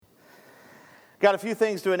Got a few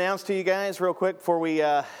things to announce to you guys real quick before we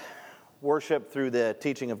worship through the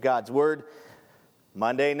teaching of God's Word.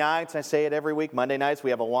 Monday nights, I say it every week, Monday nights we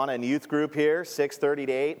have a Awana and youth group here, 6:30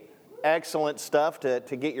 to 8. Excellent stuff to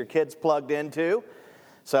get your kids plugged into.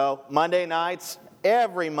 So Monday nights,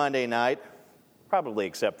 every Monday night, probably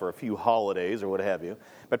except for a few holidays or what have you,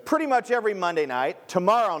 but pretty much every Monday night,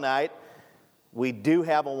 tomorrow night, we do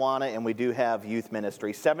have Awana and we do have youth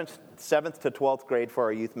ministry. 7th to 12th grade for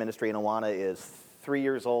our youth ministry, and Awana is 3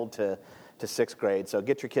 years old to 6th grade. So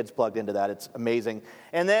get your kids plugged into that. It's amazing.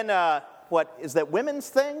 And then, what is that women's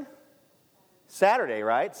thing? Saturday,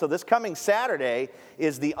 right? So this coming Saturday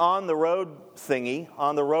is the on the road thingy,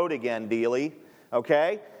 on the road again dealy,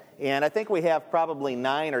 okay? And I think we have probably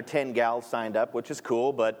 9 or 10 gals signed up, which is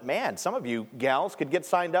cool. But man, some of you gals could get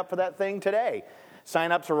signed up for that thing today.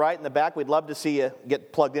 Sign-ups are right in the back. We'd love to see you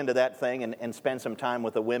get plugged into that thing and spend some time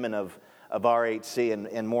with the women of RHC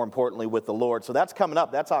and more importantly with the Lord. So that's coming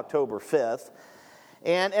up. That's October 5th.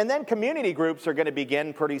 And then community groups are going to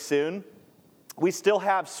begin pretty soon. We still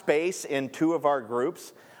have space in 2 of our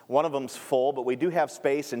groups. One of them's full, but we do have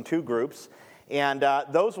space in 2 groups. And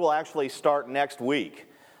those will actually start next week.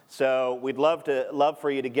 So we'd love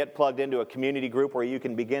for you to get plugged into a community group where you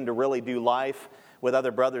can begin to really do life with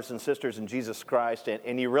other brothers and sisters in Jesus Christ,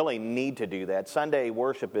 and you really need to do that. Sunday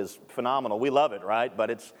worship is phenomenal. We love it, right?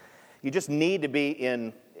 But you just need to be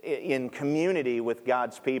in community with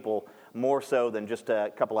God's people more so than just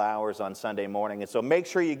a couple hours on Sunday morning. And so make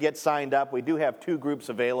sure you get signed up. We do have 2 groups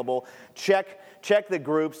available. Check the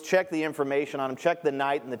groups, check the information on them, check the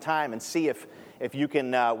night and the time, and see if you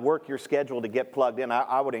can work your schedule to get plugged in.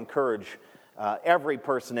 I would encourage every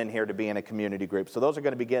person in here to be in a community group. So those are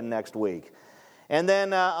going to begin next week. And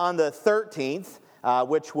then on the 13th,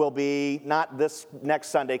 which will be not this next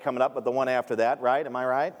Sunday coming up, but the one after that, right? Am I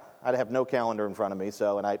right? I have no calendar in front of me.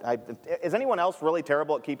 So, is anyone else really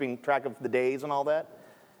terrible at keeping track of the days and all that?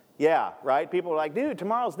 Yeah, right? People are like, dude,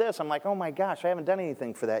 tomorrow's this. I'm like, oh my gosh, I haven't done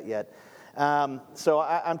anything for that yet. So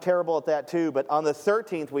I'm terrible at that too. But on the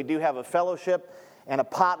 13th, we do have a fellowship and a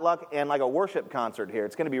potluck and like a worship concert here.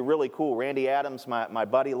 It's going to be really cool. Randy Adams, my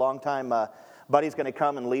buddy, longtime buddy's going to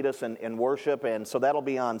come and lead us in worship, and so that'll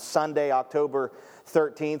be on Sunday, October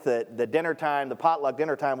 13th. The dinner time, the potluck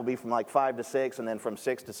dinner time will be from like 5 to 6, and then from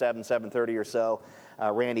 6 to 7, 7:30 or so,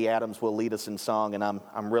 Randy Adams will lead us in song, and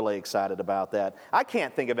I'm really excited about that. I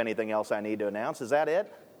can't think of anything else I need to announce. Is that it?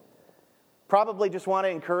 Probably just want to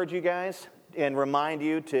encourage you guys and remind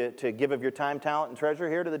you to give of your time, talent, and treasure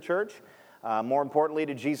here to the church. More importantly,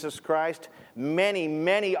 to Jesus Christ. Many,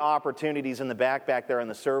 many opportunities in the back there on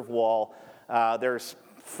the serve wall. There's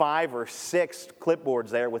 5 or 6 clipboards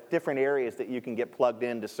there with different areas that you can get plugged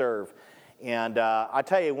in to serve. And I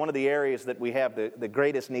tell you, one of the areas that we have the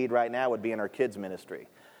greatest need right now would be in our kids ministry.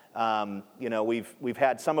 We've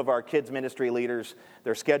had some of our kids ministry leaders,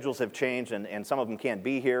 their schedules have changed, and some of them can't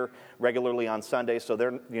be here regularly on Sunday, so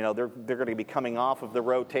they're going to be coming off of the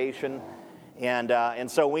rotation.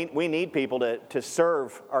 And so we need people to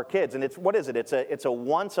serve our kids. And it's a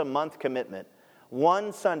once a month commitment.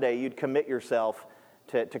 One Sunday you'd commit yourself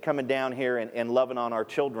to coming down here and loving on our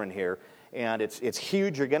children here. And it's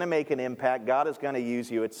huge. You're going to make an impact. God is going to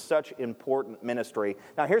use you. It's such important ministry.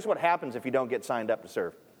 Now here's what happens if you don't get signed up to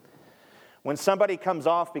serve. When somebody comes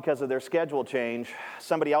off because of their schedule change,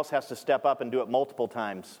 somebody else has to step up and do it multiple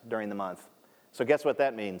times during the month. So guess what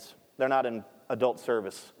that means? They're not in adult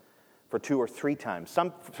service for 2 or 3 times.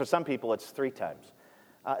 For some people, it's 3 times.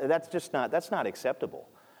 That's not acceptable.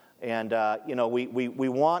 And we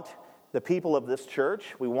want the people of this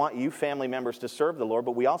church. We want you family members to serve the Lord,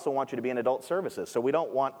 but we also want you to be in adult services. So we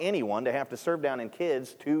don't want anyone to have to serve down in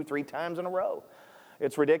kids 2, 3 times in a row.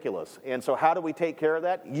 It's ridiculous. And so how do we take care of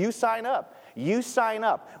that? You sign up. You sign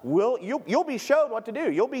up. You'll be showed what to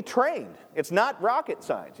do. You'll be trained. It's not rocket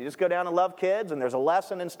science. You just go down and love kids, and there's a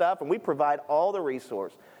lesson and stuff, and we provide all the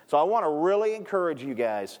resource. So I want to really encourage you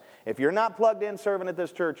guys, if you're not plugged in serving at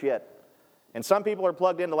this church yet, and some people are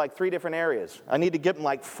plugged into like 3 different areas, I need to give them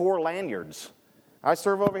like 4 lanyards. I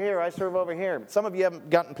serve over here, I serve over here. Some of you haven't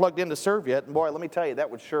gotten plugged in to serve yet, and boy, let me tell you, that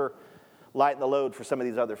would sure lighten the load for some of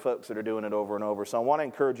these other folks that are doing it over and over. So I want to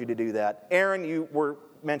encourage you to do that. Aaron, you were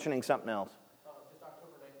mentioning something else. Just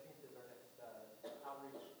October 19th is our next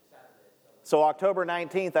outreach Saturday. So October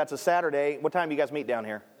 19th, that's a Saturday. What time do you guys meet down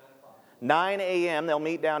here? 9 a.m. They'll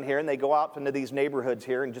meet down here, and they go out into these neighborhoods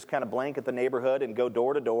here and just kind of blanket the neighborhood and go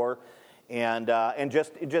door to door and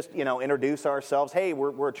just introduce ourselves. Hey,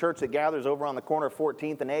 we're a church that gathers over on the corner of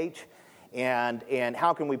 14th and H, and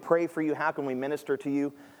how can we pray for you? How can we minister to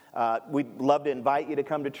you? We'd love to invite you to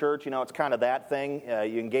come to church. You know, it's kind of that thing.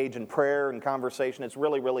 You engage in prayer and conversation. It's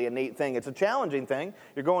really, really a neat thing. It's a challenging thing.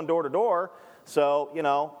 You're going door to door. So, you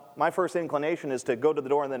know, my first inclination is to go to the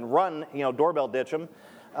door and then run, you know, doorbell ditch them.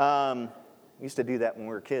 Used to do that when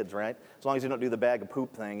we were kids, right? As long as you don't do the bag of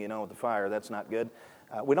poop thing, you know, with the fire, that's not good.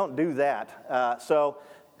 We don't do that.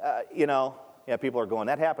 You know, yeah, people are going,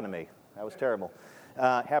 that happened to me. That was terrible.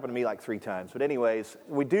 Happened to me like 3 times. But anyways,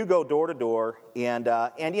 we do go door to door. And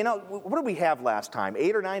you know, what did we have last time?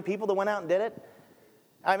 8 or 9 people that went out and did it?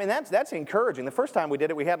 I mean, that's encouraging. The first time we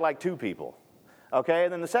did it, we had like 2 people. Okay,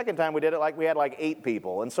 and then the second time we did it, we had like 8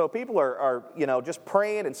 people. And so people are you know, just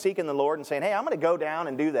praying and seeking the Lord and saying, hey, I'm going to go down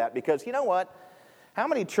and do that. Because you know what? How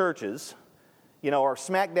many churches, you know, are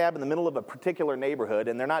smack dab in the middle of a particular neighborhood,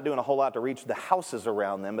 and they're not doing a whole lot to reach the houses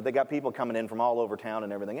around them, but they got people coming in from all over town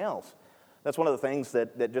and everything else. That's one of the things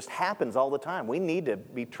that just happens all the time. We need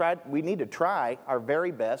to try our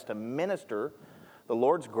very best to minister the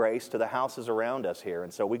Lord's grace to the houses around us here.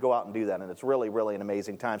 And so we go out and do that, and it's really, really an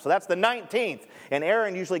amazing time. So that's the 19th, and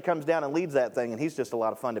Aaron usually comes down and leads that thing, and he's just a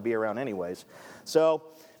lot of fun to be around anyways. So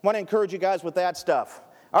I want to encourage you guys with that stuff.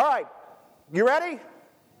 All right, you ready?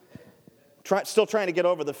 Still trying to get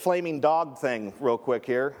over the flaming dog thing real quick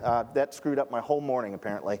here. That screwed up my whole morning,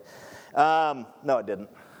 apparently. No, it didn't.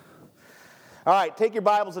 All right, take your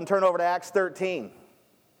Bibles and turn over to Acts 13.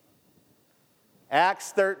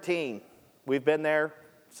 Acts 13. We've been there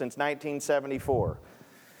since 1974.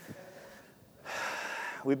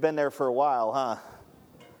 We've been there for a while, huh?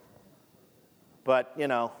 But, you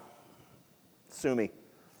know, sue me.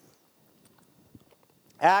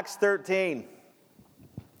 Acts 13.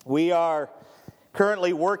 We are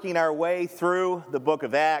currently working our way through the book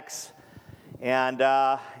of Acts, and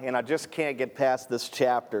I just can't get past this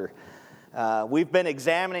chapter. We've been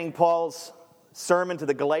examining Paul's sermon to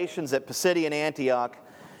the Galatians at Pisidian Antioch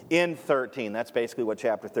in 13. That's basically what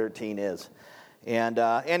chapter 13 is.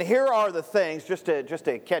 And here are the things, just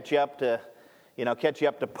to catch you up to, you know, catch you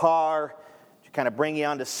up to par, to kind of bring you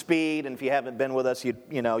on to speed. And if you haven't been with us, you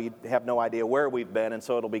have no idea where we've been, and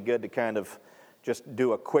so it'll be good to kind of just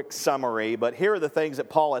do a quick summary. But here are the things that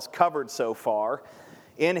Paul has covered so far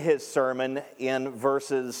in his sermon in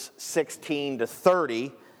verses 16 to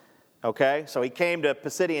 30. Okay, so he came to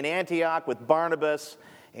Pisidian Antioch with Barnabas,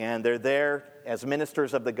 and they're there as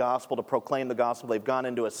ministers of the gospel to proclaim the gospel. They've gone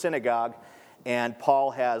into a synagogue, and Paul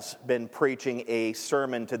has been preaching a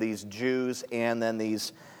sermon to these Jews and then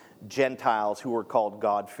these Gentiles who were called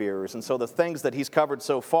God-fearers. And so the things that he's covered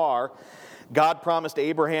so far, God promised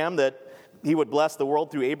Abraham that he would bless the world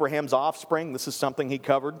through Abraham's offspring. This is something he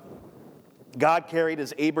covered. God carried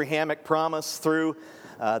his Abrahamic promise through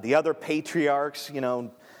the other patriarchs, you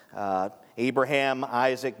know, Abraham,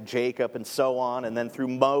 Isaac, Jacob, and so on, and then through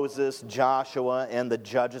Moses, Joshua, and the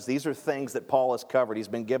judges. These are things that Paul has covered. He's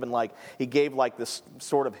been given he gave this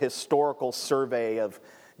sort of historical survey of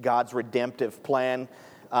God's redemptive plan.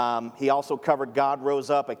 He also covered God rose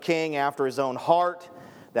up a king after his own heart.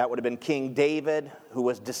 That would have been King David, who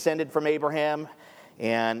was descended from Abraham,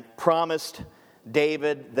 and promised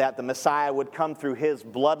David that the Messiah would come through his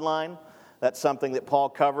bloodline. That's something that Paul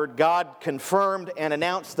covered. God confirmed and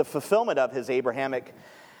announced the fulfillment of his Abrahamic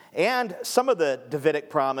and some of the Davidic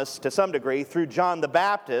promise to some degree through John the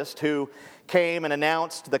Baptist, who came and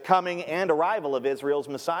announced the coming and arrival of Israel's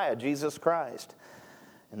Messiah, Jesus Christ.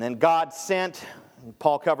 And then God sent,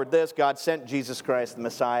 Paul covered this, God sent Jesus Christ the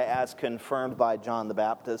Messiah as confirmed by John the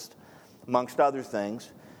Baptist, amongst other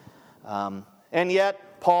things. And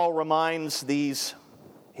yet, Paul reminds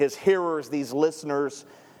his hearers, these listeners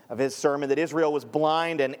of his sermon, that Israel was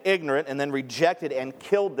blind and ignorant and then rejected and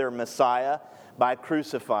killed their Messiah by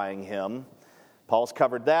crucifying him. Paul's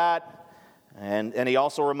covered that. And he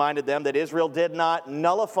also reminded them that Israel did not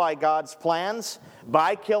nullify God's plans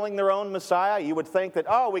by killing their own Messiah. You would think that,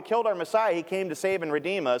 oh, we killed our Messiah, he came to save and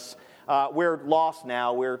redeem us. We're lost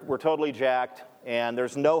now, we're totally jacked, and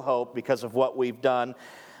there's no hope because of what we've done.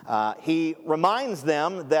 He reminds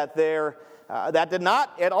them that that did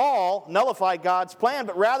not at all nullify God's plan,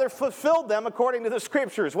 but rather fulfilled them according to the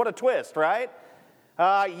Scriptures. What a twist, right?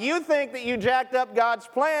 You think that you jacked up God's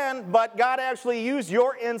plan, but God actually used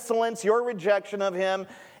your insolence, your rejection of Him,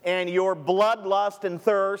 and your bloodlust and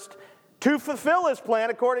thirst to fulfill His plan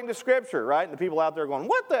according to Scripture, right? And the people out there going,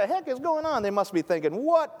 what the heck is going on? They must be thinking,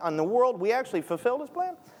 what in the world? We actually fulfilled His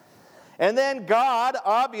plan? And then God,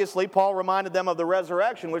 obviously, Paul reminded them of the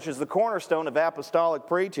resurrection, which is the cornerstone of apostolic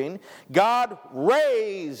preaching. God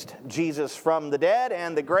raised Jesus from the dead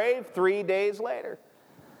and the grave 3 days later.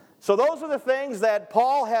 So those are the things that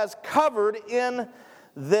Paul has covered in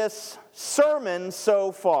this sermon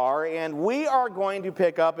so far, and we are going to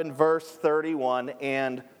pick up in verse 31,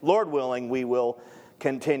 and Lord willing, we will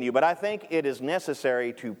continue. But I think it is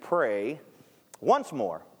necessary to pray once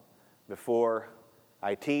more before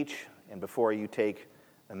I teach and before you take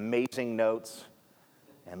amazing notes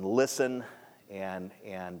and listen and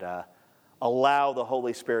allow the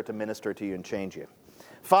Holy Spirit to minister to you and change you.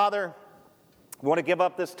 Father, I want to give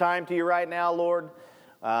up this time to you right now, Lord.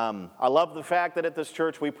 I love the fact that at this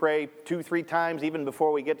church we pray 2-3 times even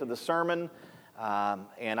before we get to the sermon,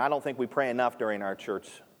 and I don't think we pray enough during our church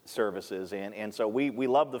services, and so we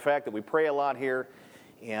love the fact that we pray a lot here,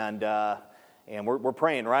 and we're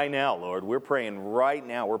praying right now, Lord. We're praying right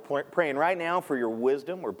now. We're praying right now for your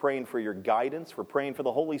wisdom. We're praying for your guidance. We're praying for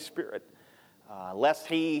the Holy Spirit. Lest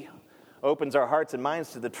He opens our hearts and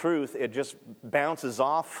minds to the truth, it just bounces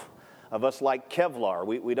off of us like Kevlar.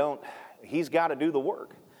 We don't. He's got to do the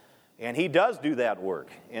work, and He does do that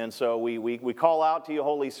work. And so we call out to you,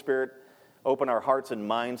 Holy Spirit. Open our hearts and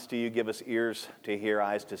minds to you. Give us ears to hear,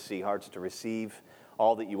 eyes to see, hearts to receive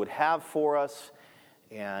all that you would have for us.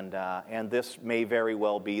 And this may very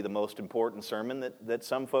well be the most important sermon that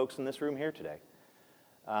some folks in this room hear today.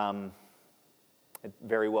 It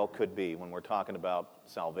very well could be when we're talking about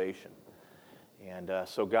salvation. And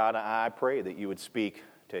so, God, I pray that you would speak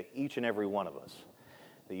to each and every one of us,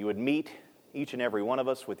 that you would meet each and every one of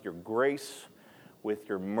us with your grace, with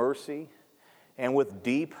your mercy, and with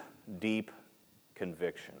deep, deep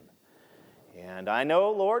conviction. And I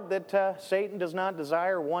know, Lord, that Satan does not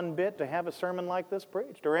desire one bit to have a sermon like this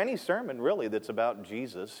preached, or any sermon, really, that's about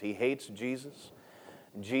Jesus. He hates Jesus.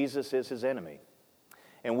 Jesus is his enemy.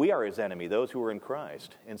 And we are his enemy, those who are in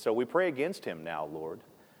Christ. And so we pray against him now, Lord,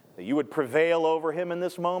 that you would prevail over him in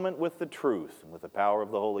this moment with the truth and with the power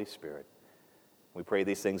of the Holy Spirit. We pray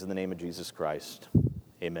these things in the name of Jesus Christ.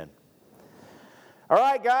 Amen. All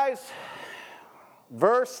right, guys.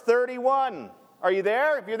 Verse 31. Are you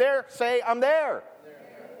there? If you're there, say, I'm there.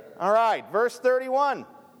 All right, verse 31.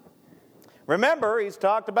 Remember, he's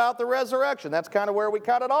talked about the resurrection. That's kind of where we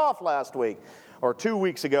cut it off last week, or 2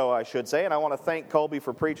 weeks ago, I should say. And I want to thank Colby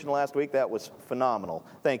for preaching last week. That was phenomenal.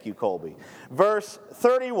 Thank you, Colby. Verse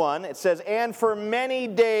 31, it says, and for many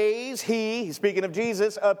days he's speaking of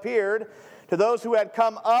Jesus, appeared to those who had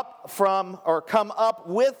come up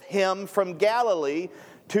with him from Galilee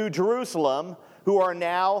to Jerusalem, who are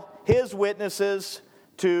now his witnesses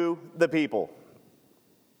to the people.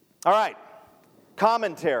 All right,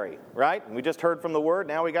 commentary, right? We just heard from the word.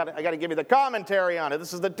 Now I got to give you the commentary on it.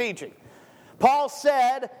 This is the teaching. Paul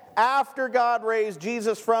said, after God raised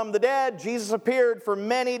Jesus from the dead, Jesus appeared for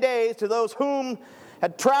many days to those whom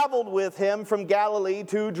had traveled with him from Galilee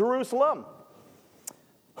to Jerusalem.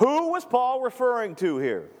 Who was Paul referring to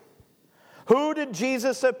here? Who did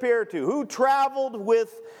Jesus appear to? Who traveled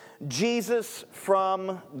with Jesus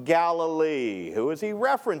from Galilee? Who is he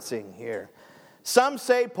referencing here? Some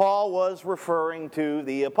say Paul was referring to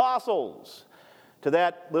the apostles, to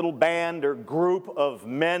that little band or group of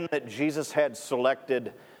men that Jesus had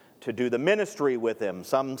selected to do the ministry with him.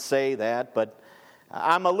 Some say that, but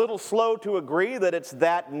I'm a little slow to agree that it's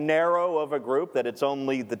that narrow of a group, that it's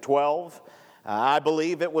only the 12. I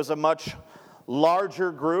believe it was a much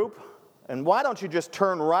larger group. And why don't you just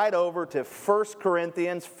turn right over to 1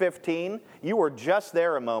 Corinthians 15? You were just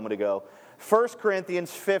there a moment ago. 1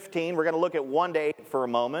 Corinthians 15, we're going to look at 1-8 for a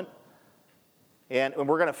moment. And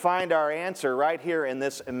we're going to find our answer right here in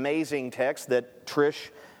this amazing text that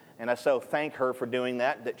Trish, and I so thank her for doing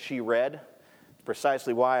that she read. It's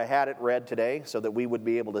precisely why I had it read today, so that we would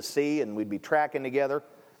be able to see and we'd be tracking together.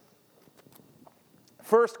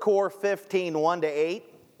 1 Cor 15, 1-8.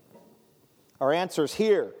 Our answer's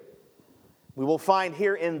here. We will find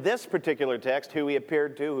here in this particular text who he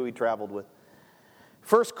appeared to, who he traveled with.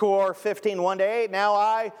 1 Cor 15, 1-8. Now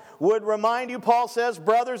I would remind you, Paul says,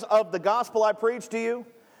 brothers, of the gospel I preached to you,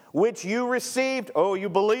 which you received, you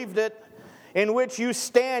believed it, in which you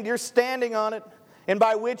stand, you're standing on it, and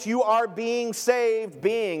by which you are being saved.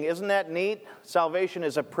 Isn't that neat? Salvation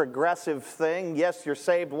is a progressive thing. Yes, you're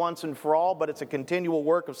saved once and for all, but it's a continual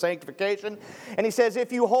work of sanctification. And he says,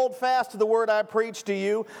 if you hold fast to the word I preached to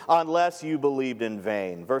you, unless you believed in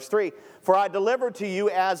vain. Verse 3, for I delivered to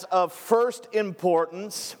you as of first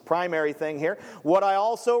importance, primary thing here, what I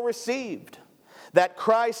also received, that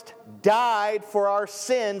Christ died for our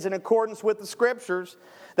sins in accordance with the Scriptures,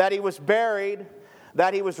 that he was buried,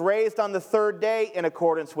 that he was raised on the third day in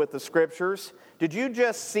accordance with the Scriptures. Did you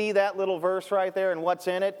just see that little verse right there and what's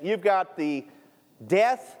in it? You've got the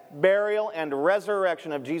death, burial, and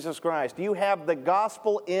resurrection of Jesus Christ. You have the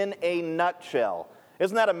gospel in a nutshell.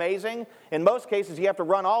 Isn't that amazing? In most cases, you have to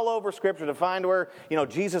run all over Scripture to find where,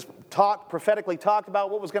 Jesus prophetically talked about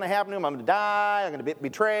what was going to happen to him. I'm going to die, I'm going to be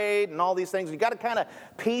betrayed, and all these things. You've got to kind of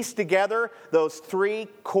piece together those three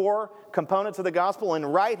core components of the gospel.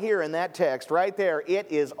 And right here in that text, right there,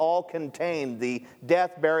 it is all contained, the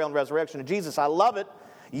death, burial, and resurrection of Jesus. I love it.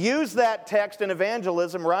 Use that text in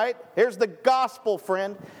evangelism, right? Here's the gospel,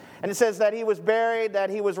 friend. And it says that he was buried, that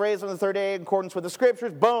he was raised on the third day in accordance with the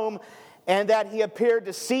Scriptures. Boom. And that he appeared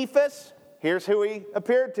to Cephas. Here's who he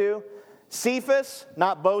appeared to. Cephas,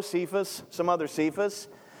 not Bocephus, some other Cephas.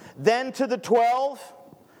 Then to the 12.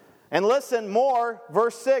 And listen, more,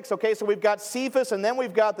 verse 6. Okay, so we've got Cephas and then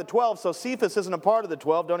we've got the 12. So Cephas isn't a part of the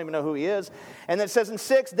 12. Don't even know who he is. And then it says in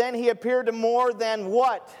 6, then he appeared to more than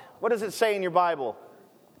what? What does it say in your Bible?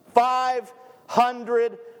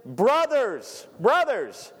 500 brothers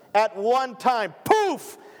at one time.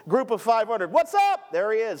 Poof! Group of 500. What's up?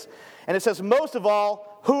 There he is. And it says, most of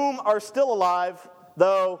all, whom are still alive,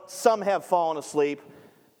 though some have fallen asleep.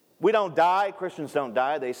 We don't die. Christians don't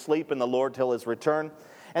die. They sleep in the Lord till his return.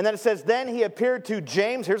 And then it says, then he appeared to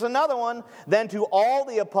James. Here's another one. Then to all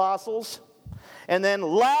the apostles. And then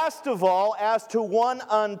last of all, as to one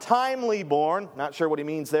untimely born. Not sure what he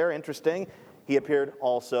means there. Interesting. He appeared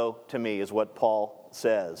also to me, is what Paul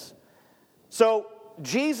says. So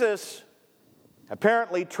Jesus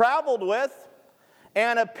apparently traveled with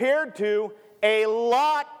and appeared to a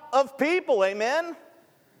lot of people, amen?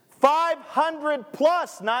 500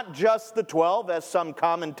 plus, not just the 12, as some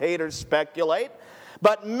commentators speculate,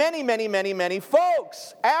 but many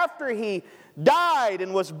folks. After he died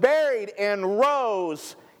and was buried and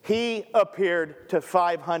rose, he appeared to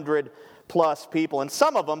 500 plus people. And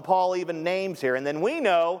some of them Paul even names here. And then we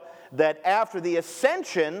know that after the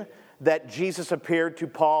ascension, that Jesus appeared to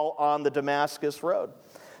Paul on the Damascus Road.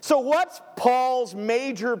 So what's Paul's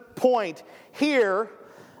major point here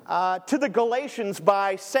to the Galatians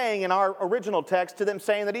by saying in our original text to them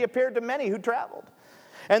saying that he appeared to many who traveled?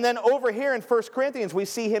 And then over here in 1 Corinthians, we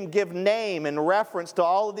see him give name and reference to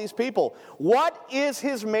all of these people. What is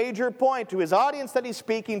his major point to his audience that he's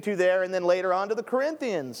speaking to there and then later on to the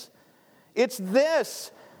Corinthians? It's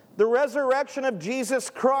this. The resurrection of Jesus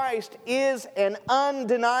Christ is an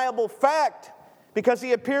undeniable fact because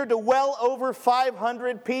he appeared to well over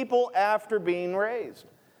 500 people after being raised.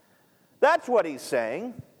 That's what he's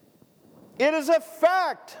saying. It is a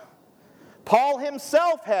fact. Paul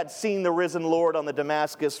himself had seen the risen Lord on the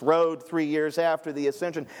Damascus Road 3 years after the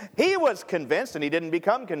ascension. He was convinced, and he didn't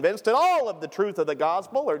become convinced at all of the truth of the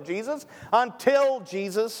gospel or Jesus until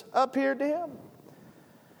Jesus appeared to him.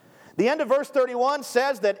 The end of verse 31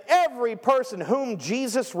 says that every person whom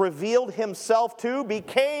Jesus revealed himself to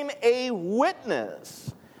became a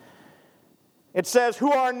witness. It says,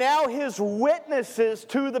 who are now his witnesses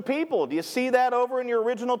to the people. Do you see that over in your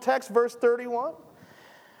original text, verse 31?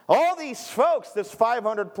 All these folks, this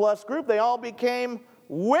 500 plus group, they all became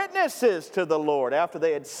witnesses to the Lord. After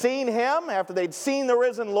they had seen him, after they'd seen the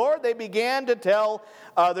risen Lord, they began to tell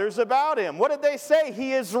others about him. What did they say?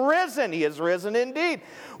 He is risen. He is risen indeed.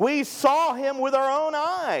 We saw him with our own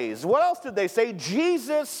eyes. What else did they say?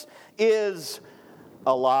 Jesus is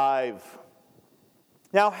alive.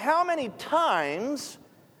 Now, how many times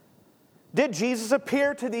did Jesus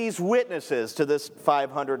appear to these witnesses, to this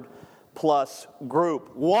 500 plus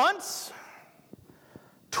group? Once?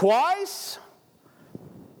 Twice?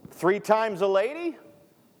 3 times a lady?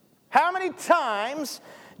 How many times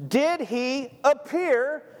did he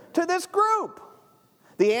appear to this group?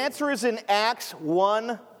 The answer is in Acts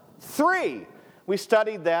 1:3. We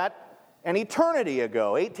studied that an eternity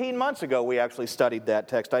ago. 18 months ago we actually studied that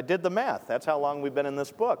text. I did the math. That's how long we've been in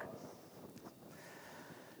this book.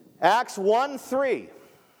 Acts 1:3.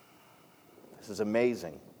 This is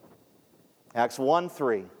amazing. Acts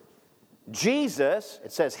 1:3. Jesus,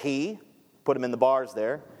 it says he, put him in the bars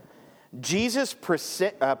there. Jesus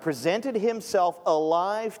presented himself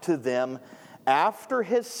alive to them after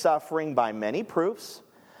his suffering by many proofs,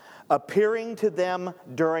 appearing to them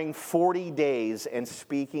during 40 days and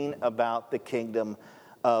speaking about the kingdom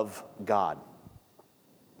of God.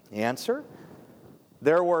 Answer: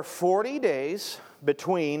 there were 40 days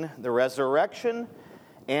between the resurrection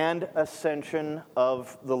and ascension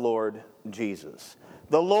of the Lord Jesus.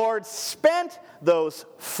 The Lord spent those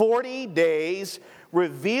 40 days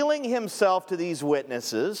revealing himself to these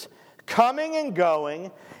witnesses, coming and going,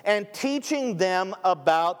 and teaching them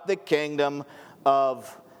about the kingdom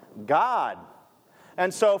of God.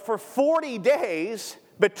 And so for 40 days,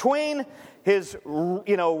 between his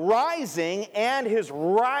rising and his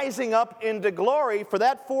rising up into glory, for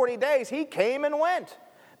that 40 days, he came and went.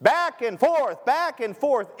 back and forth,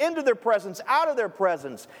 into their presence, out of their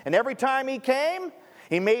presence. And every time he came,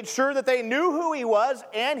 he made sure that they knew who he was,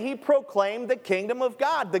 and he proclaimed the kingdom of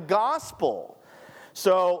God, the gospel.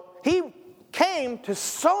 So he came to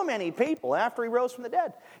so many people after he rose from the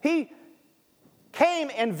dead. He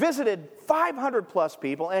came and visited 500 plus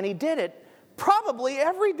people, and he did it probably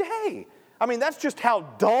every day. I mean, that's just how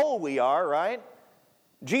dull we are, right?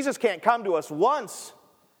 Jesus can't come to us once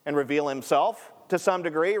and reveal himself to some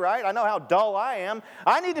degree, right? I know how dull I am.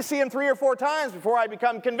 I need to see him 3 or 4 times before I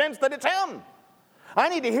become convinced that it's him. I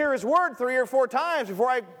need to hear his word 3 or 4 times before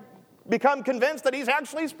I become convinced that he's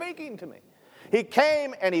actually speaking to me. He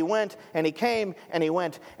came and he went, and he came and he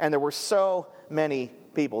went, and there were so many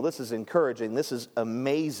people. This is encouraging. This is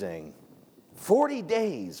amazing. 40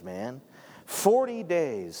 days, man. 40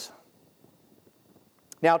 days.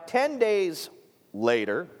 Now, 10 days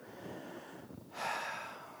later,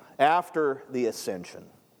 after the ascension,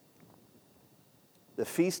 the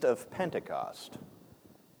Feast of Pentecost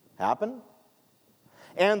happened.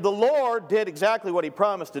 And the Lord did exactly what he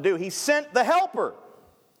promised to do. He sent the Helper.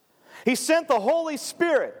 He sent the Holy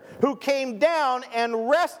Spirit, who came down and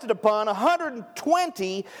rested upon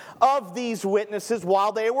 120 of these witnesses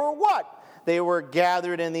while they were what? They were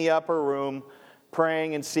gathered in the upper room,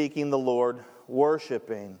 praying and seeking the Lord,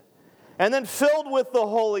 worshiping. And then filled with the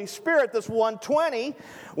Holy Spirit, this 120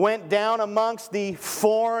 went down amongst the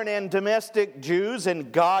foreign and domestic Jews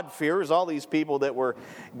and God-fearers, all these people that were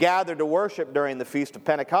gathered to worship during the Feast of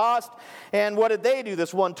Pentecost. And what did they do?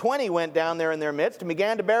 This 120 went down there in their midst and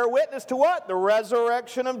began to bear witness to what? The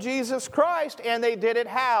resurrection of Jesus Christ. And they did it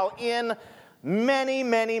how? In many,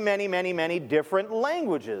 many, many, many, many different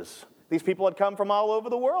languages. These people had come from all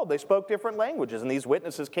over the world. They spoke different languages. And these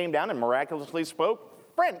witnesses came down and miraculously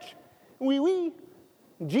spoke French. Oui, oui,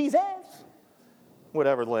 Jesus.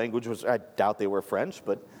 Whatever the language was, I doubt they were French,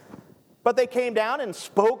 but they came down and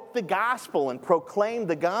spoke the gospel and proclaimed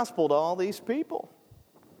the gospel to all these people.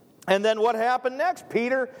 And then what happened next?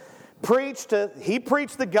 Peter preached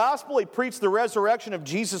the gospel, he preached the resurrection of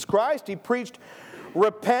Jesus Christ, he preached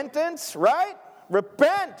repentance, right?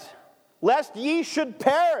 Repent, lest ye should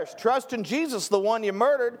perish. Trust in Jesus, the one you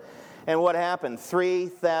murdered. And what happened?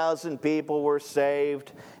 3,000 people were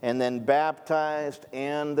saved and then baptized,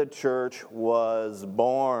 and the church was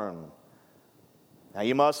born. Now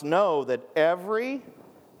you must know that every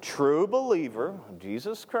true believer of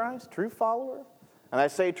Jesus Christ, true follower, and I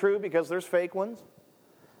say true because there's fake ones,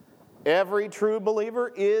 every true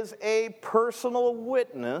believer is a personal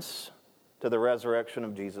witness to the resurrection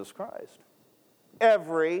of Jesus Christ.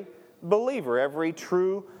 Every believer, every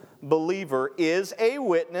true believer is a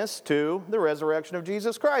witness to the resurrection of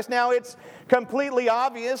Jesus Christ. Now, it's completely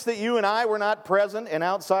obvious that you and I were not present and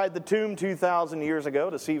outside the tomb 2,000 years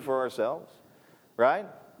ago to see for ourselves, right?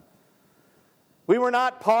 We were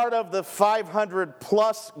not part of the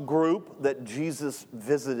 500-plus group that Jesus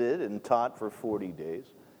visited and taught for 40 days.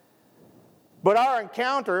 But our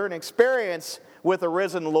encounter and experience with the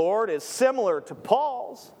risen Lord is similar to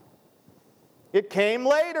Paul's. It came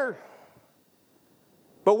later.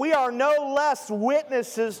 But we are no less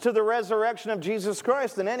witnesses to the resurrection of Jesus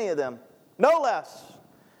Christ than any of them. No less.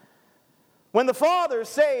 When the Father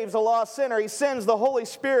saves a lost sinner, he sends the Holy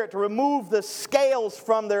Spirit to remove the scales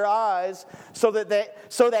from their eyes so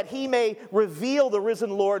that he may reveal the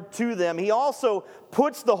risen Lord to them. He also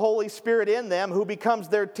puts the Holy Spirit in them, who becomes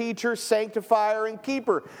their teacher, sanctifier, and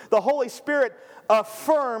keeper. The Holy Spirit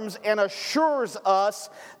affirms and assures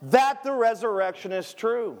us that the resurrection is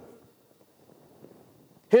true.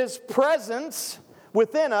 His presence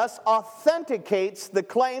within us authenticates the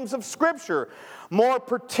claims of Scripture, more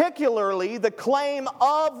particularly the claim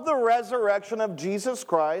of the resurrection of Jesus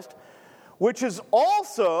Christ, which is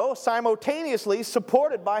also simultaneously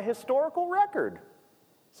supported by historical record.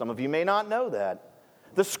 Some of you may not know that.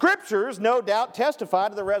 The Scriptures, no doubt, testify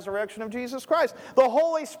to the resurrection of Jesus Christ. The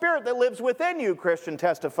Holy Spirit that lives within you, Christian,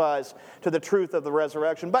 testifies to the truth of the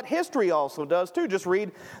resurrection. But history also does, too. Just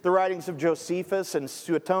read the writings of Josephus and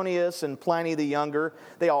Suetonius and Pliny the Younger.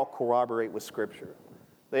 They all corroborate with Scripture.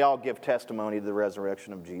 They all give testimony to the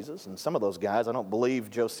resurrection of Jesus. And some of those guys, I don't believe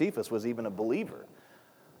Josephus was even a believer,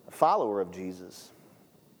 a follower of Jesus.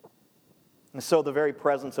 And so the very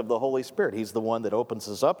presence of the Holy Spirit, he's the one that opens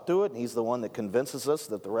us up to it, and he's the one that convinces us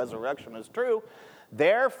that the resurrection is true.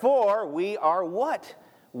 Therefore, we are what?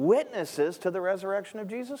 Witnesses to the resurrection of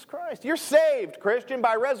Jesus Christ. You're saved, Christian,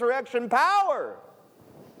 by resurrection power.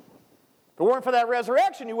 If it weren't for that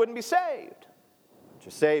resurrection, you wouldn't be saved. But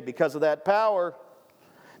you're saved because of that power.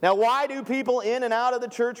 Now, why do people in and out of the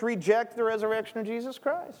church reject the resurrection of Jesus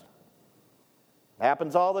Christ? It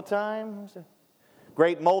happens all the time.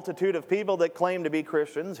 great multitude of people that claim to be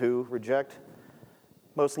Christians who reject,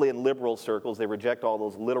 mostly in liberal circles, they reject all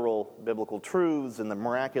those literal biblical truths and the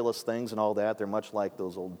miraculous things and all that. They're much like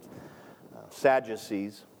those old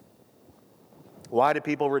Sadducees. Why do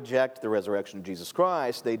people reject the resurrection of Jesus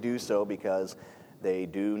Christ? They do so because they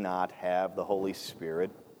do not have the Holy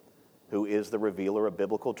Spirit, who is the revealer of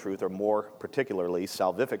biblical truth, or more particularly,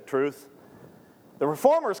 salvific truth. The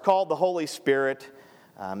Reformers called the Holy Spirit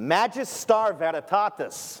Magistar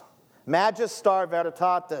Veritatis. Magistar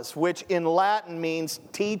Veritatis, which in Latin means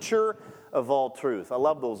teacher of all truth. I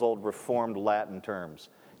love those old Reformed Latin terms.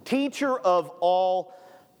 Teacher of all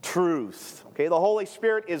truth. Okay, the Holy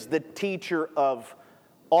Spirit is the teacher of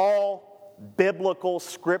all biblical,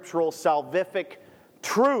 scriptural, salvific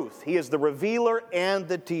truth. He is the revealer and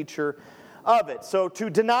the teacher of it. So to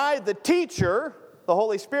deny the teacher, the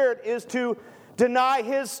Holy Spirit, is to deny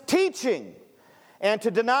his teaching. And to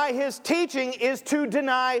deny his teaching is to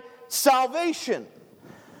deny salvation.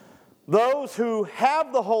 Those who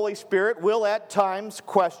have the Holy Spirit will at times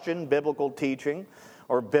question biblical teaching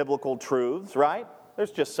or biblical truths, right?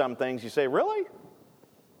 There's just some things you say, really?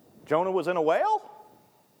 Jonah was in a whale?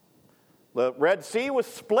 The Red Sea was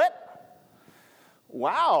split?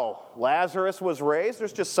 Wow, Lazarus was raised.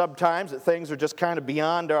 There's just sometimes that things are just kind of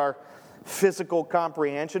beyond our physical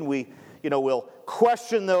comprehension. We'll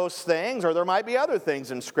question those things, or there might be other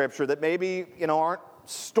things in Scripture that maybe, aren't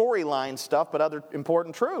storyline stuff, but other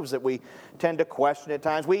important truths that we tend to question at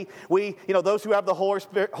times. Those who have the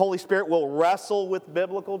Holy Spirit will wrestle with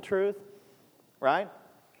biblical truth, right?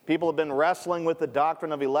 People have been wrestling with the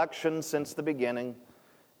doctrine of election since the beginning.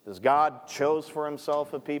 Does God choose for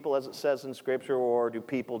himself a people, as it says in Scripture, or do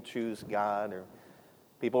people choose God? Or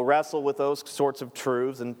people wrestle with those sorts of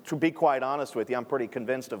truths. And to be quite honest with you, I'm pretty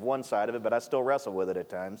convinced of one side of it, but I still wrestle with it at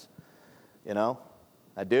times.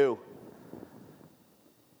 I do.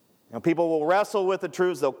 People will wrestle with the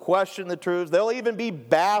truths. They'll question the truths. They'll even be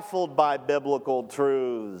baffled by biblical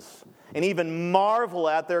truths and even marvel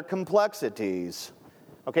at their complexities.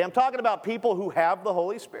 Okay, I'm talking about people who have the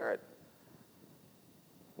Holy Spirit.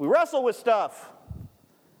 We wrestle with stuff.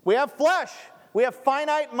 We have flesh. We have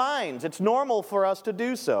finite minds. It's normal for us to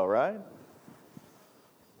do so, right?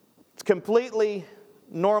 It's completely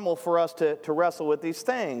normal for us to wrestle with these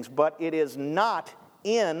things, but it is not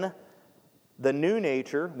in the new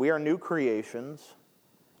nature. We are new creations.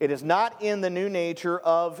 It is not in the new nature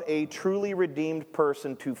of a truly redeemed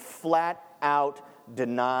person to flat out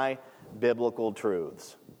deny biblical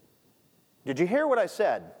truths. Did you hear what I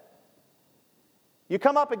said? You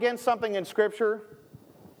come up against something in Scripture,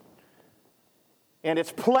 and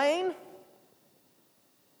it's plain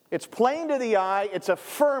to the eye, it's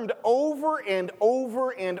affirmed over and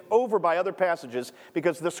over and over by other passages,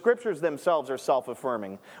 because the Scriptures themselves are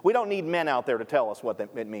self-affirming. We don't need men out there to tell us what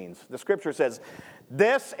it means. The Scripture says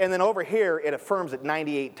this, and then over here it affirms it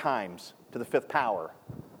 98 times to the fifth power.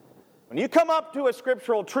 When you come up to a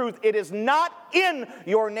scriptural truth, it is not in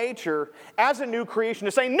your nature as a new creation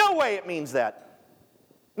to say, no way it means that.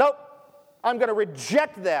 Nope, I'm going to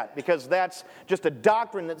reject that because that's just a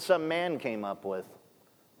doctrine that some man came up with.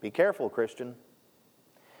 Be careful, Christian.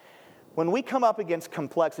 When we come up against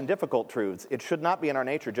complex and difficult truths, it should not be in our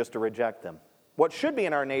nature just to reject them. What should be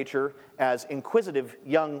in our nature as inquisitive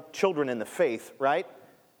young children in the faith, right?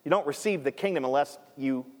 You don't receive the kingdom unless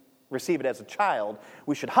you receive it as a child.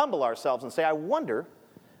 We should humble ourselves and say, I wonder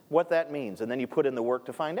what that means. And then you put in the work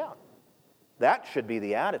to find out. That should be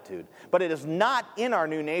the attitude. But it is not in our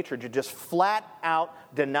new nature to just flat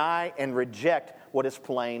out deny and reject what is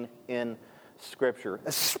plain in Scripture,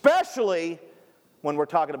 especially when we're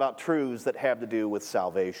talking about truths that have to do with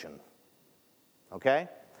salvation. Okay?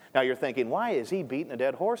 Now you're thinking, why is he beating a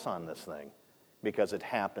dead horse on this thing? Because it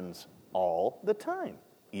happens all the time,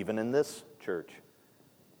 even in this church.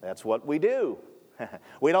 That's what we do.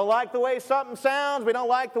 We don't like the way something sounds. We don't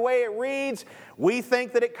like the way it reads. We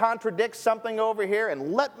think that it contradicts something over here.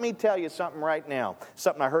 And let me tell you something right now.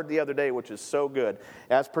 Something I heard the other day, which is so good.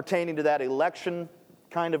 As pertaining to that election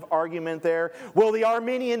kind of argument there. Well, the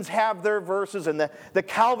Arminians have their verses and the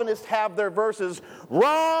Calvinists have their verses.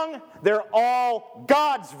 Wrong. They're all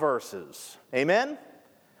God's verses. Amen?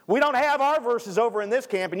 We don't have our verses over in this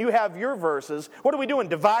camp and you have your verses. What are we doing?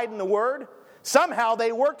 Dividing the word? Somehow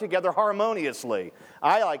they work together harmoniously.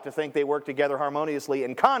 I like to think they work together harmoniously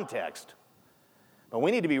in context. But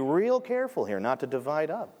we need to be real careful here not to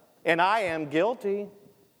divide up. And I am guilty.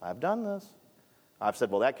 I've done this. I've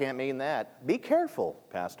said, well, that can't mean that. Be careful,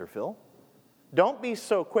 Pastor Phil. Don't be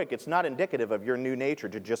so quick. It's not indicative of your new nature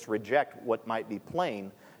to just reject what might be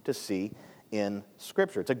plain to see in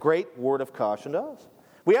Scripture. It's a great word of caution to us.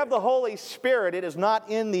 We have the Holy Spirit. It is not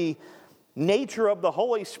in the nature of the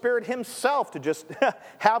Holy Spirit himself to just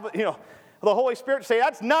have, the Holy Spirit say,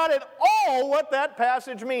 that's not at all what that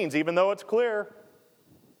passage means, even though it's clear.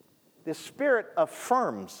 The Spirit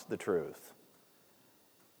affirms the truth.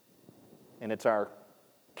 And it's our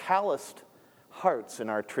calloused hearts and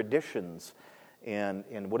our traditions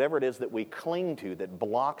and whatever it is that we cling to that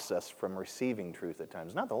blocks us from receiving truth at times.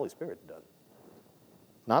 It's not the Holy Spirit that does it.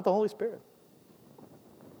 Not the Holy Spirit.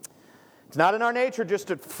 It's not in our nature just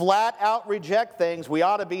to flat out reject things. We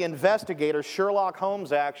ought to be investigators, Sherlock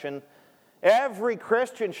Holmes action. Every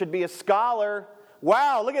Christian should be a scholar.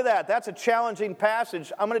 Wow, look at that. That's a challenging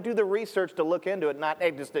passage. I'm going to do the research to look into it.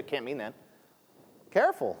 It can't mean that.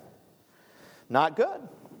 Careful. Not good.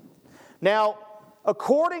 Now,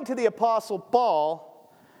 according to the Apostle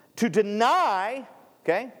Paul, to deny,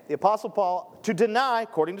 the Apostle Paul, to deny,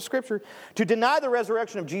 according to Scripture, to deny the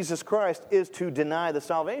resurrection of Jesus Christ is to deny the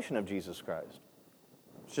salvation of Jesus Christ.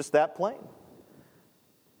 It's just that plain.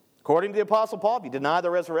 According to the Apostle Paul, if you deny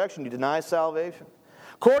the resurrection, you deny salvation.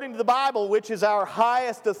 According to the Bible, which is our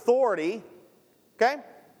highest authority,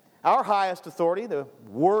 our highest authority, the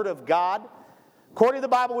Word of God, according to the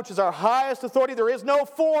Bible, which is our highest authority, there is no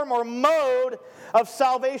form or mode of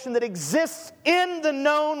salvation that exists in the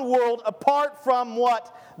known world apart from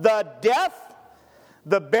what? The death,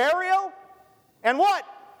 the burial, and what?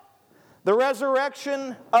 The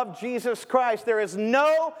resurrection of Jesus Christ. There is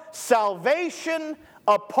no salvation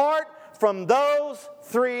apart from those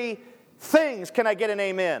three things. Can I get an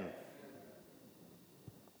amen?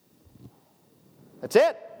 That's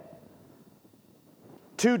it.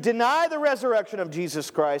 To deny the resurrection of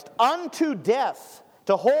Jesus Christ unto death,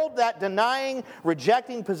 to hold that denying,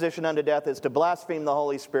 rejecting position unto death is to blaspheme the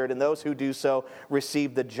Holy Spirit, and those who do so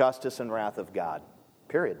receive the justice and wrath of God.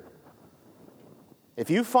 Period. If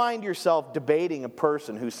you find yourself debating a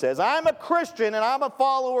person who says, I'm a Christian and I'm a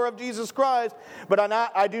follower of Jesus Christ, but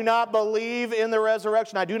I do not believe in the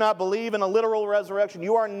resurrection, I do not believe in a literal resurrection,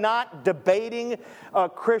 you are not debating a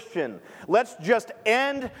Christian. Let's just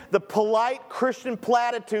end the polite Christian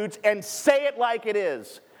platitudes and say it like it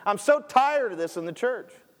is. I'm so tired of this in the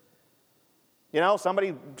church.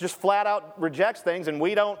 Somebody just flat out rejects things, and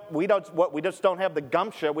we just don't have the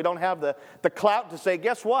gumption, we don't have the clout to say,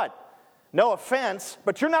 guess what? No offense,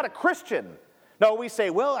 but you're not a Christian. No, we say,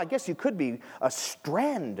 well, I guess you could be a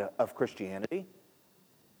strand of Christianity.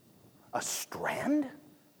 A strand?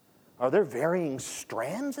 Are there varying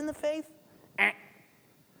strands in the faith?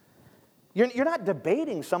 You're not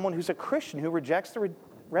debating someone who's a Christian who rejects the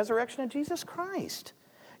resurrection of Jesus Christ.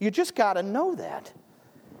 You just got to know that.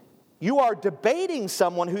 You are debating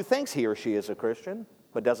someone who thinks he or she is a Christian,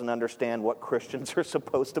 but doesn't understand what Christians are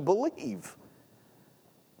supposed to believe.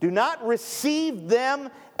 Do not receive them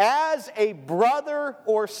as a brother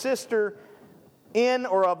or sister in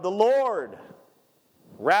or of the Lord.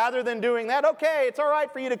 Rather than doing that, okay, it's all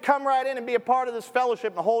right for you to come right in and be a part of this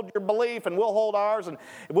fellowship and hold your belief, and we'll hold ours, and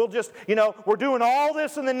we'll just, we're doing all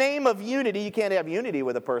this in the name of unity. You can't have unity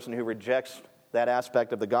with a person who rejects that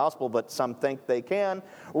aspect of the gospel, but some think they can.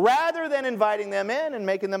 Rather than inviting them in and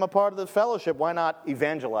making them a part of the fellowship, why not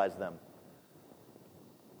evangelize them?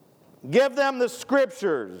 Give them the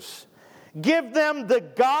Scriptures. Give them the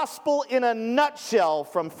gospel in a nutshell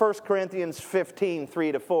from 1 Corinthians 15,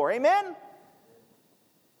 3-4. Amen?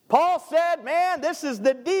 Paul said, man, this is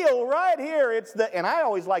the deal right here. And I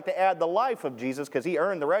always like to add the life of Jesus because he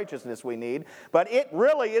earned the righteousness we need. But it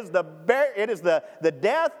really is the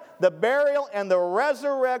death, the burial, and the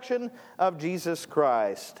resurrection of Jesus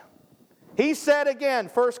Christ. He said again,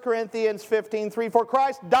 1 Corinthians 15:3, for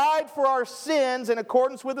Christ died for our sins in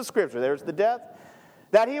accordance with the Scripture. There's the death.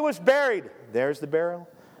 That he was buried. There's the burial.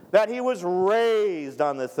 That he was raised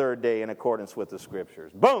on the third day in accordance with the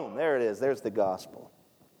Scriptures. Boom, there it is. There's the gospel.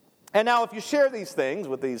 And now if you share these things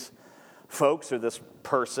with these folks or this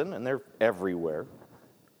person, and they're everywhere,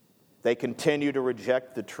 they continue to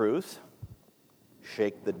reject the truth,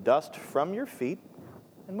 shake the dust from your feet,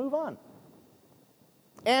 and move on.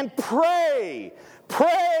 And pray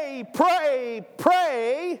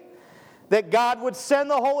that God would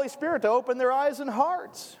send the Holy Spirit to open their eyes and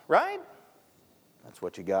hearts, right? That's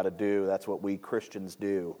what you got to do. That's what we Christians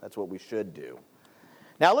do. That's what we should do.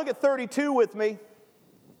 Now look at 32 with me.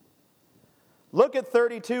 Look at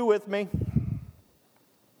 32 with me.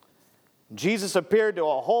 Jesus appeared to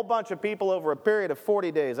a whole bunch of people over a period of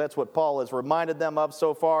 40 days. That's what Paul has reminded them of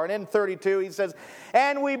so far. And in 32, he says,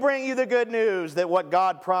 and we bring you the good news that what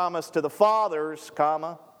God promised to the fathers,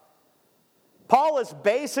 Paul is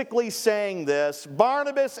basically saying this: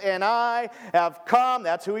 Barnabas and I have come,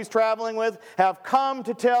 that's who he's traveling with, have come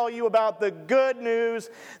to tell you about the good news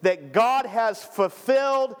that God has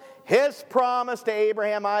fulfilled His promise to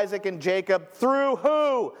Abraham, Isaac, and Jacob through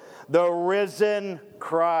who? The risen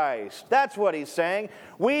Christ. That's what he's saying.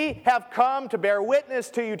 We have come to bear witness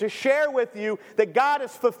to you, to share with you that God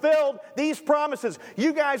has fulfilled these promises.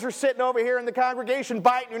 You guys are sitting over here in the congregation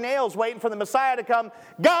biting your nails waiting for the Messiah to come.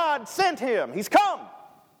 God sent Him. He's come.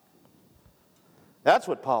 That's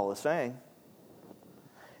what Paul is saying.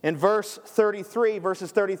 In verse 33,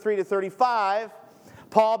 verses 33 to 35,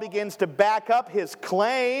 Paul begins to back up his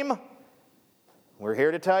claim. We're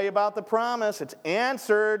here to tell you about the promise. It's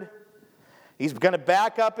answered. He's going to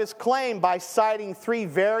back up his claim by citing three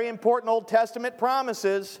very important Old Testament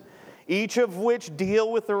promises, each of which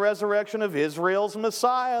deal with the resurrection of Israel's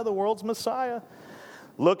Messiah, the world's Messiah.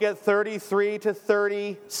 Look at 33 to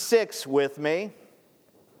 36 with me.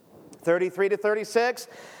 33 to 36.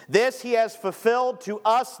 This He has fulfilled to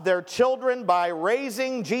us, their children, by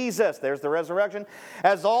raising Jesus. There's the resurrection.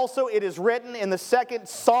 As also it is written in the second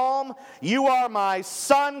Psalm, You are my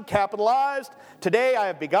Son, capitalized. Today I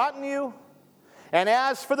have begotten you. And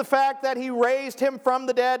as for the fact that He raised Him from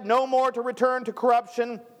the dead, no more to return to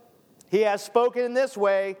corruption, He has spoken in this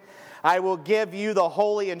way, I will give you the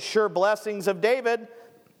holy and sure blessings of David.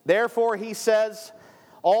 Therefore He says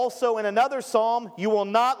also in another psalm, You will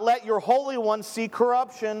not let your Holy One see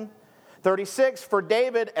corruption. 36, for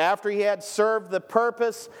David, after he had served the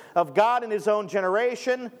purpose of God in his own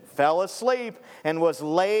generation, fell asleep and was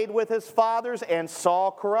laid with his fathers and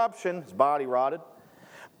saw corruption. His body rotted.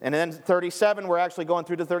 And then 37, we're actually going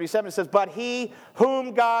through to 37, it says, But he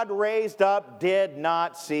whom God raised up did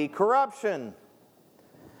not see corruption.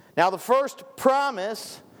 Now the first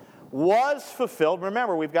promise was fulfilled.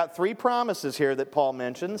 Remember, we've got three promises here that Paul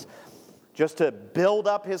mentions, just to build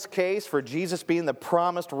up his case for Jesus being the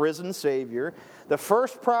promised risen Savior. The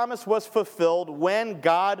first promise was fulfilled when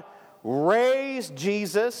God raised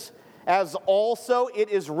Jesus, as also it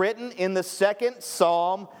is written in the second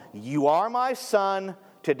Psalm, You are my Son,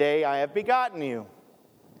 today I have begotten you.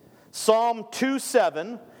 Psalm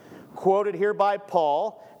 2:7, quoted here by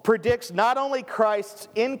Paul, predicts not only Christ's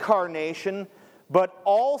incarnation, but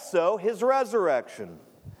also His resurrection.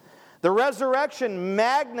 The resurrection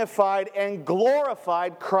magnified and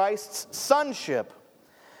glorified Christ's sonship.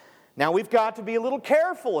 Now we've got to be a little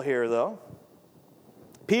careful here, though.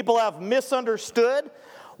 People have misunderstood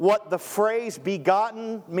what the phrase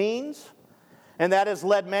begotten means, and that has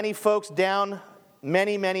led many folks down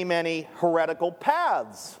many heretical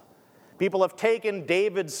paths. People have taken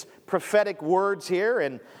David's prophetic words here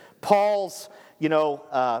and Paul's,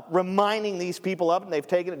 reminding these people of it, and they've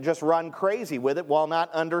taken it and just run crazy with it while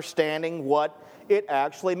not understanding what it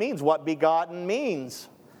actually means, what begotten means.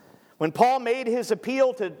 When Paul made his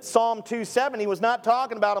appeal to Psalm 2:7, he was not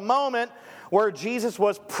talking about a moment where Jesus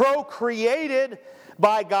was procreated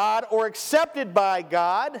by God or accepted by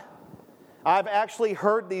God. I've actually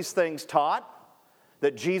heard these things taught,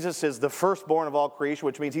 that Jesus is the firstborn of all creation,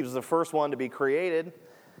 which means He was the first one to be created.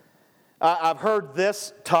 I've heard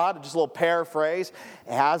this taught, just a little paraphrase,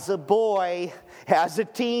 as a boy, as a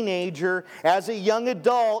teenager, as a young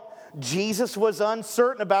adult, Jesus was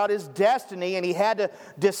uncertain about His destiny, and He had to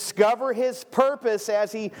discover His purpose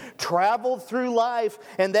as He traveled through life.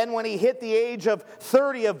 And then when He hit the age of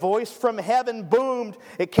 30, a voice from heaven boomed.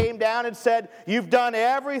 It came down and said, You've done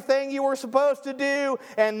everything you were supposed to do,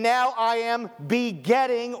 and now I am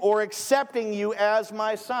begetting or accepting you as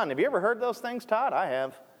my Son. Have you ever heard those things taught? I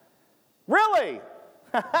have. Really?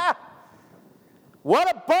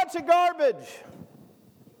 What a bunch of garbage.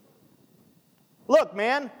 Look,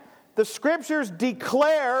 man, the Scriptures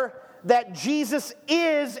declare that Jesus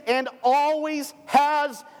is and always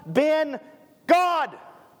has been God.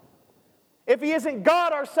 If He isn't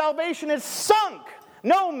God, our salvation is sunk.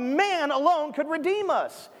 No man alone could redeem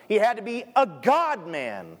us. He had to be a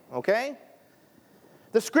God-man, okay?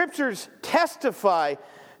 The Scriptures testify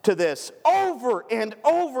to this over and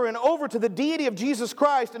over and over, to the deity of Jesus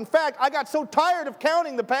Christ. In fact, I got so tired of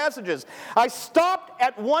counting the passages, I stopped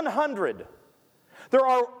at 100. There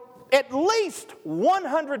are at least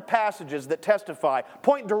 100 passages that testify,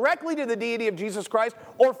 point directly to the deity of Jesus Christ,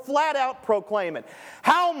 or flat out proclaim it.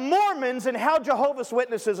 How Mormons and how Jehovah's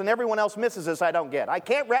Witnesses and everyone else misses this, I don't get. I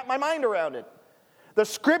can't wrap my mind around it. The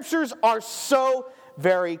Scriptures are so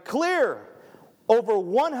very clear. Over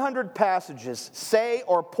 100 passages say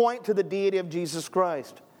or point to the deity of Jesus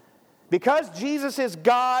Christ. Because Jesus is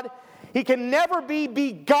God, He can never be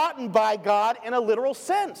begotten by God in a literal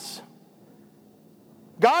sense.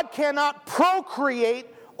 God cannot procreate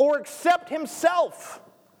or accept himself.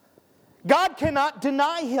 God cannot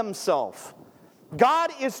deny himself. God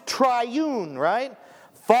is triune, right?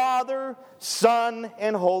 Father, Son,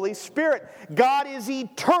 and Holy Spirit. God is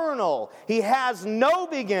eternal. He has no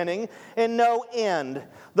beginning and no end.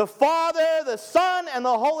 The Father, the Son, and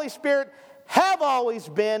the Holy Spirit have always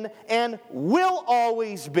been and will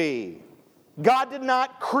always be. God did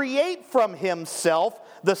not create from himself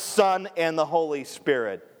the Son and the Holy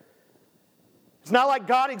Spirit. It's not like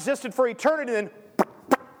God existed for eternity and then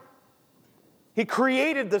he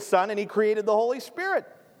created the Son and he created the Holy Spirit.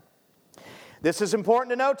 This is important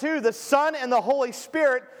to know too. The Son and the Holy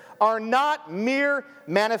Spirit are not mere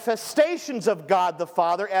manifestations of God the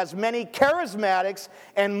Father, as many charismatics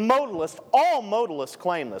and modalists, all modalists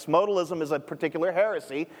claim this. Modalism is a particular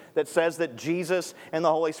heresy that says that Jesus and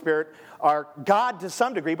the Holy Spirit are God to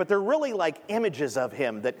some degree, but they're really like images of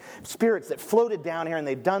him, that spirits that floated down here and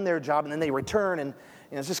they've done their job and then they return, and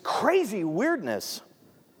it's just crazy weirdness.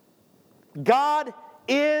 God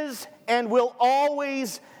is and will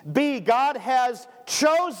always be. God has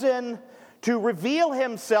chosen to reveal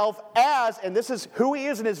himself as, and this is who he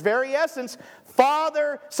is in his very essence,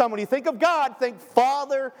 Father, Son. When you think of God, think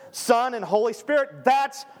Father, Son, and Holy Spirit.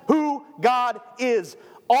 That's who God is.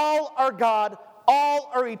 All are God, all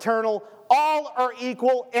are eternal, all are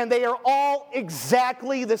equal, and they are all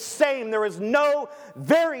exactly the same. There is no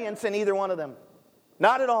variance in either one of them.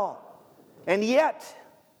 Not at all. And yet,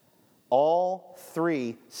 all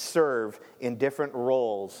three serve in different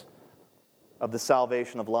roles of the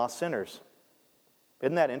salvation of lost sinners.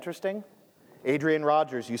 Isn't that interesting? Adrian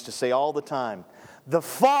Rogers used to say all the time, the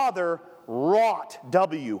Father wrought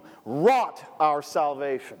our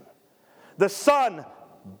salvation. The Son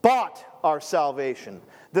bought our salvation.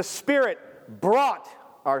 The Spirit brought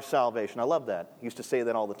our salvation. I love that. He used to say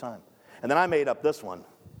that all the time. And then I made up this one,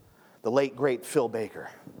 the late, great Phil Baker.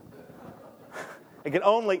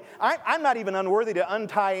 I'm not even unworthy to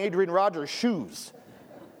untie Adrian Rogers' shoes.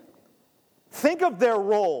 Think of their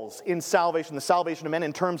roles in salvation, the salvation of men,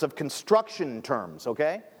 in terms of construction terms,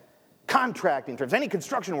 okay? Contracting terms. Any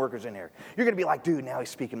construction workers in here, you're going to be like, dude, now he's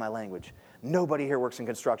speaking my language. Nobody here works in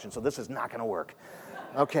construction, so this is not going to work.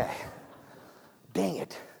 Okay. Dang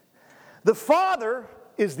it. The Father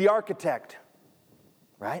is the architect,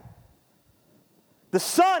 right? The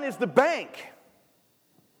Son is the bank.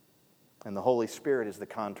 And the Holy Spirit is the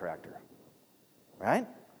contractor, right?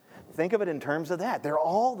 Think of it in terms of that. They're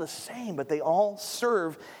all the same, but they all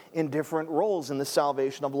serve in different roles in the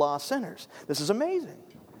salvation of lost sinners. This is amazing.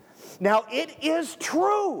 Now, it is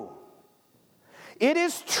true. It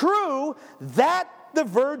is true that the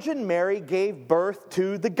Virgin Mary gave birth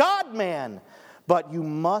to the God-man. But you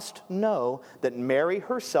must know that Mary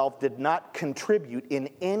herself did not contribute in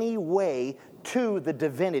any way to the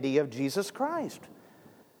divinity of Jesus Christ.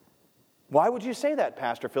 Why would you say that,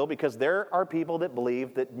 Pastor Phil? Because there are people that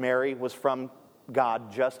believe that Mary was from God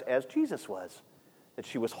just as Jesus was. That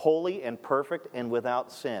she was holy and perfect and without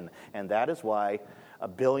sin. And that is why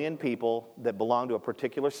 1 billion people that belong to a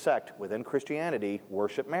particular sect within Christianity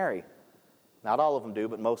worship Mary. Not all of them do,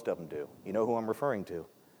 but most of them do. You know who I'm referring to.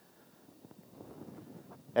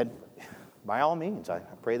 And by all means, I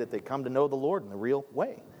pray that they come to know the Lord in the real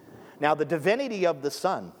way. Now, the divinity of the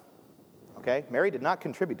Son. Okay? Mary did not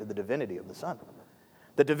contribute to the divinity of the Son.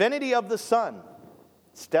 The divinity of the Son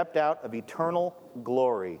stepped out of eternal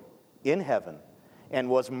glory in heaven and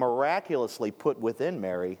was miraculously put within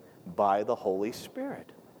Mary by the Holy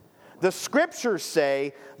Spirit. The Scriptures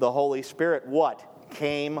say the Holy Spirit, what?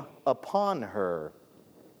 Came upon her.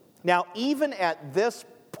 Now, even at this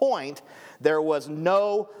point, there was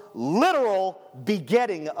no literal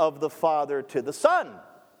begetting of the Father to the Son.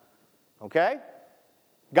 Okay?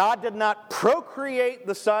 God did not procreate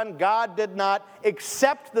the Son. God did not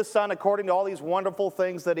accept the Son according to all these wonderful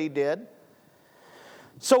things that he did.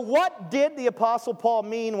 So what did the Apostle Paul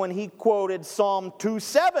mean when he quoted Psalm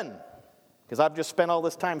 2:7? Because I've just spent all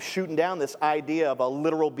this time shooting down this idea of a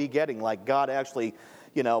literal begetting, like God actually,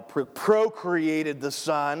 procreated the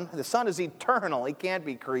Son. The Son is eternal. He can't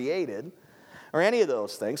be created or any of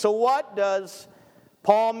those things. So what does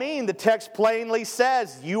Paul mean? The text plainly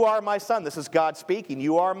says, you are my Son. This is God speaking.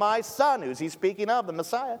 You are my Son. Who's he speaking of? The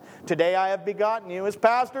Messiah. Today I have begotten you. Is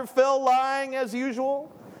Pastor Phil lying as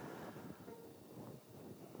usual?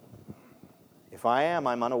 If I am,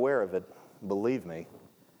 I'm unaware of it. Believe me.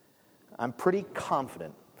 I'm pretty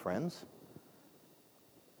confident, friends.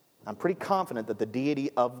 I'm pretty confident that the deity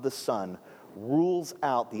of the Son rules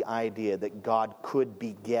out the idea that God could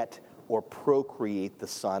beget or procreate the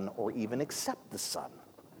Son, or even accept the Son.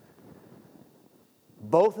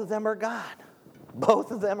 Both of them are God.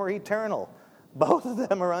 Both of them are eternal. Both of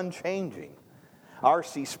them are unchanging.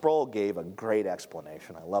 R.C. Sproul gave a great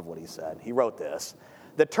explanation. I love what he said. He wrote this.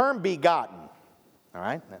 The term begotten, all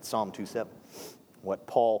right, that's Psalm 2:7, what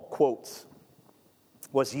Paul quotes,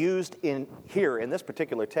 was used in this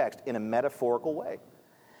particular text in a metaphorical way.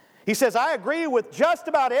 He says, I agree with just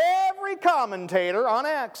about every commentator on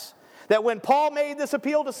X that when Paul made this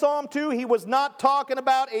appeal to Psalm 2, he was not talking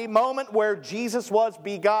about a moment where Jesus was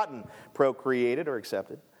begotten, procreated or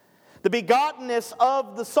accepted. The begottenness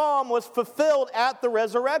of the psalm was fulfilled at the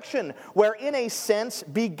resurrection, where in a sense,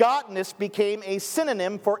 begottenness became a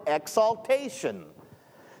synonym for exaltation.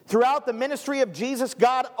 Throughout the ministry of Jesus,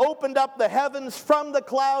 God opened up the heavens from the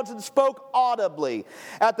clouds and spoke audibly.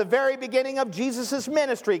 At the very beginning of Jesus'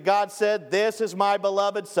 ministry, God said, this is my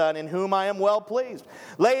beloved Son, in whom I am well pleased.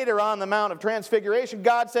 Later on the Mount of Transfiguration,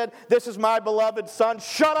 God said, this is my beloved Son,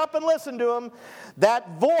 shut up and listen to him.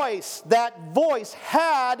 That voice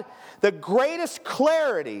had the greatest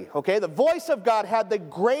clarity, okay? The voice of God had the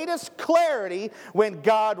greatest clarity when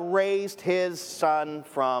God raised his Son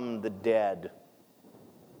from the dead.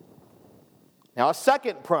 Now, a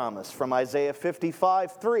second promise from Isaiah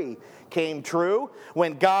 55:3 came true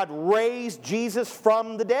when God raised Jesus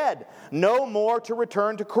from the dead, no more to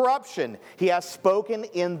return to corruption. He has spoken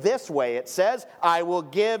in this way. It says, I will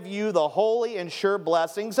give you the holy and sure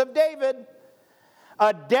blessings of David.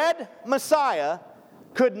 A dead Messiah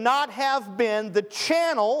could not have been the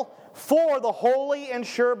channel for the holy and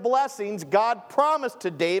sure blessings God promised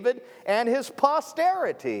to David and his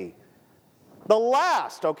posterity. The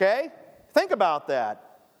last, okay? Think about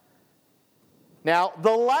that. Now,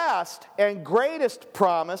 the last and greatest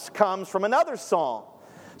promise comes from another psalm.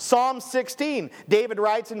 Psalm 16, David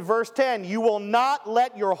writes in verse 10, you will not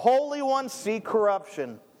let your Holy One see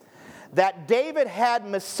corruption. That David had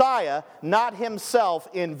Messiah, not himself,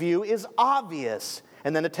 in view is obvious.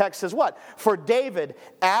 And then the text says what? For David,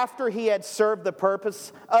 after he had served the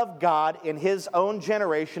purpose of God in his own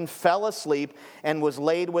generation, fell asleep and was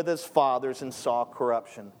laid with his fathers and saw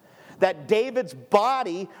corruption. That David's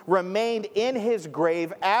body remained in his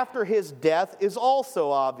grave after his death is also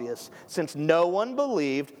obvious, since no one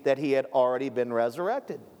believed that he had already been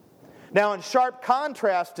resurrected. Now, in sharp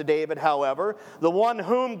contrast to David, however, the one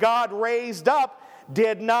whom God raised up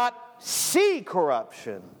did not see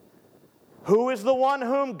corruption. Who is the one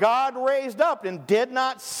whom God raised up and did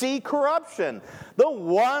not see corruption? The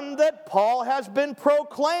one that Paul has been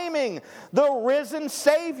proclaiming, the risen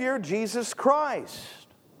Savior, Jesus Christ.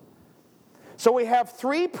 So we have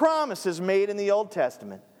three promises made in the Old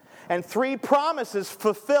Testament and three promises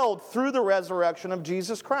fulfilled through the resurrection of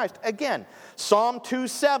Jesus Christ. Again, Psalm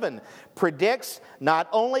 2:7 predicts not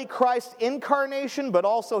only Christ's incarnation but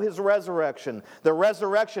also his resurrection. The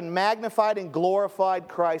resurrection magnified and glorified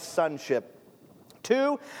Christ's sonship.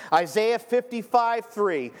 2, Isaiah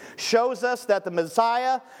 55:3 shows us that the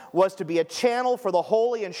Messiah was to be a channel for the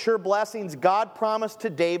holy and sure blessings God promised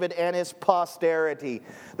to David and his posterity.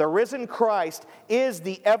 The risen Christ is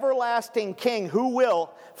the everlasting King who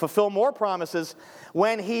will fulfill more promises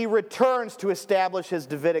when he returns to establish his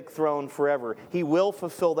Davidic throne forever. He will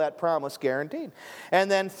fulfill that promise, guaranteed. And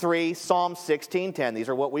then 3, Psalm 16:10, these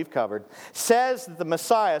are what we've covered, says that the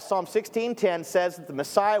Messiah, Psalm 16:10 says that the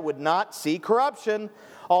Messiah would not see corruption.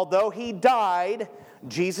 Although he died,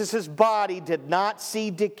 Jesus' body did not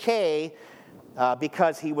see decay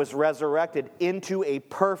because he was resurrected into a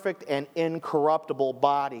perfect and incorruptible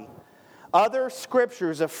body. Other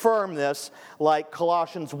scriptures affirm this, like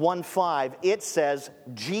Colossians 1:5. It says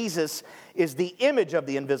Jesus is the image of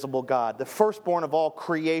the invisible God, the firstborn of all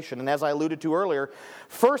creation. And as I alluded to earlier,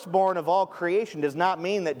 firstborn of all creation does not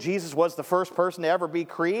mean that Jesus was the first person to ever be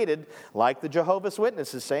created, like the Jehovah's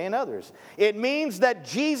Witnesses say and others. It means that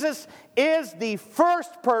Jesus is the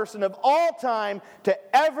first person of all time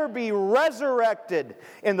to ever be resurrected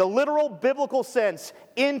in the literal biblical sense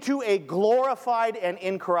into a glorified and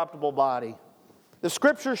incorruptible body. The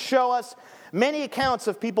scriptures show us many accounts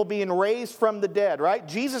of people being raised from the dead, right?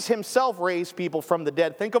 Jesus himself raised people from the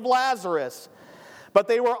dead. Think of Lazarus. But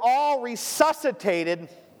they were all resuscitated,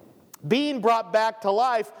 being brought back to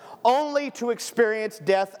life, only to experience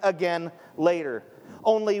death again later.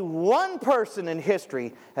 Only one person in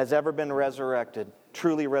history has ever been resurrected,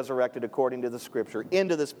 truly resurrected according to the scripture,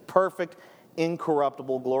 into this perfect,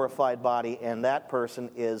 incorruptible, glorified body, and that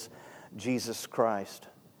person is Jesus Christ.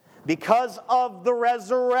 Because of the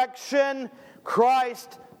resurrection,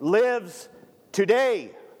 Christ lives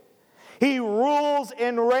today. He rules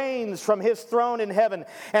and reigns from his throne in heaven,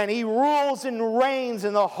 and he rules and reigns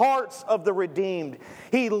in the hearts of the redeemed.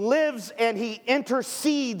 He lives and he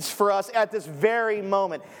intercedes for us at this very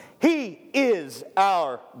moment. He is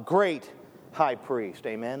our great high priest.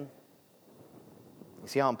 Amen? You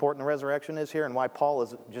see how important the resurrection is here and why Paul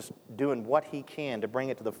is just doing what he can to bring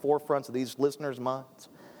it to the forefronts of these listeners' minds?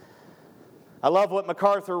 I love what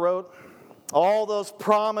MacArthur wrote. All those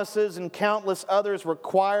promises and countless others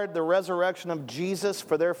required the resurrection of Jesus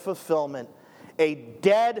for their fulfillment. A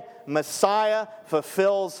dead Messiah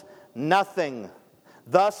fulfills nothing.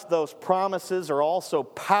 Thus, those promises are also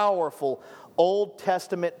powerful Old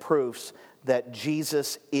Testament proofs that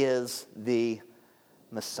Jesus is the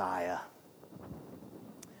Messiah.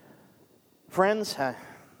 Friends, I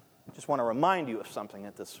just want to remind you of something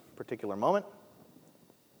at this particular moment.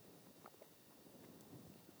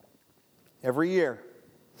 Every year,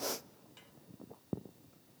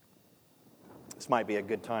 this might be a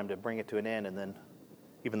good time to bring it to an end, and then,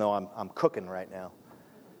 even though I'm cooking right now,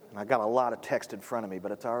 and I got a lot of text in front of me,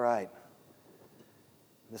 but it's all right.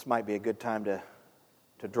 This might be a good time to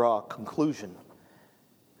draw a conclusion.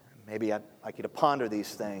 Maybe I'd like you to ponder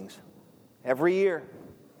these things. Every year,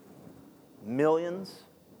 millions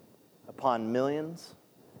upon millions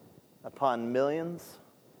upon millions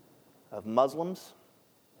of Muslims,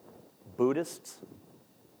 Buddhists,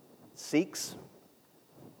 Sikhs,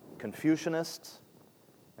 Confucianists,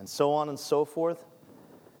 and so on and so forth,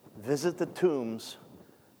 visit the tombs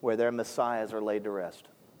where their messiahs are laid to rest.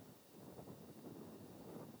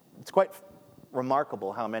 It's quite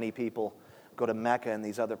remarkable how many people go to Mecca and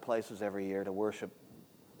these other places every year to worship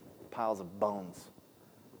piles of bones.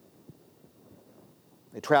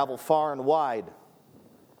 They travel far and wide.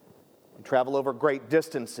 They travel over great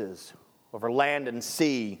distances, over land and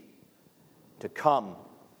sea, to come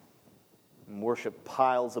and worship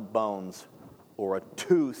piles of bones or a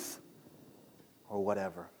tooth or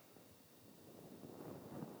whatever.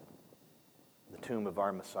 The tomb of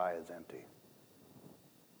our Messiah is empty.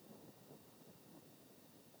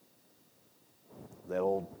 That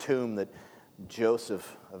old tomb that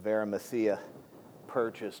Joseph of Arimathea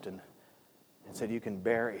purchased and said, "You can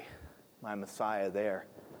bury my Messiah there."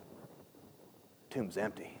 The tomb's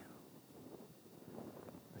empty.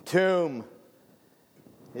 The tomb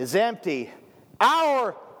is empty.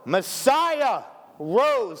 Our Messiah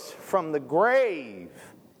rose from the grave,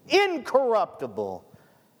 incorruptible,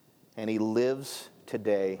 and he lives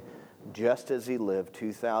today just as he lived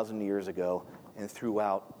 2,000 years ago and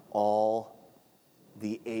throughout all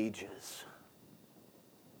the ages.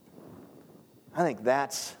 I think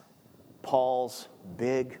that's Paul's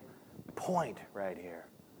big point right here.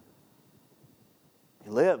 He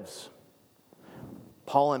lives.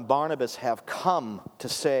 Paul and Barnabas have come to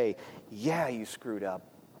say, yeah, you screwed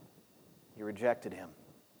up. You rejected him.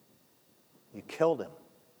 You killed him.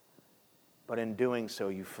 But in doing so,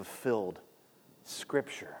 you fulfilled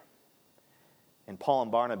Scripture. And Paul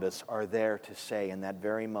and Barnabas are there to say in that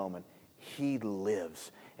very moment, he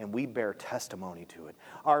lives, and we bear testimony to it.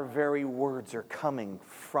 Our very words are coming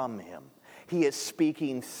from him. He is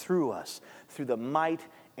speaking through us, through the might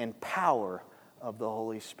and power of the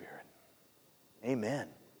Holy Spirit. Amen.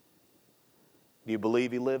 Do you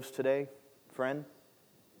believe he lives today, friend?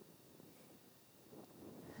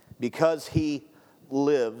 Because he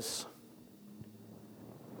lives,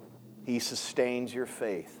 he sustains your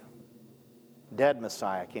faith. Dead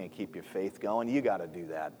Messiah can't keep your faith going. You got to do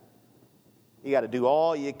that. You got to do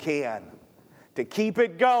all you can to keep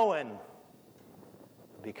it going.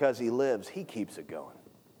 Because he lives, he keeps it going.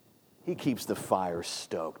 He keeps the fire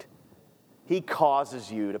stoked. He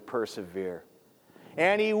causes you to persevere.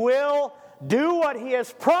 And he will do what he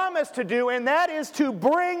has promised to do, and that is to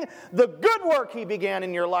bring the good work he began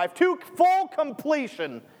in your life to full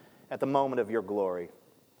completion at the moment of your glory.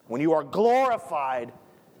 When you are glorified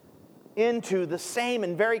into the same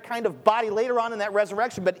and very kind of body later on in that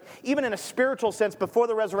resurrection, but even in a spiritual sense before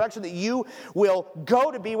the resurrection, that you will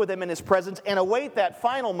go to be with him in his presence and await that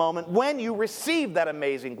final moment when you receive that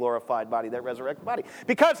amazing glorified body, that resurrected body.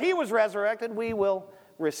 Because he was resurrected, we will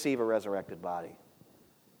receive a resurrected body.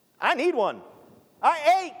 I need one.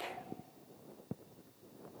 I ache.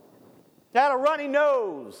 I got a runny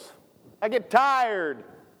nose. I get tired.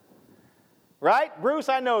 Right? Bruce,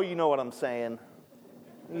 I know you know what I'm saying.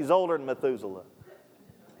 He's older than Methuselah.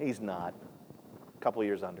 He's not. A couple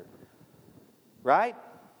years under. Right?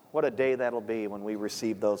 What a day that'll be when we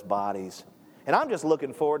receive those bodies. And I'm just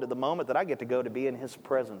looking forward to the moment that I get to go to be in his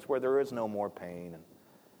presence where there is no more pain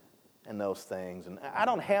and those things. And I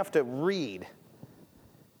don't have to read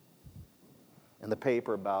in the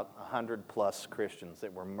paper about 100 plus Christians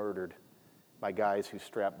that were murdered by guys who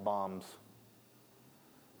strapped bombs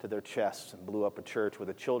to their chests and blew up a church with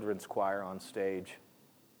a children's choir on stage.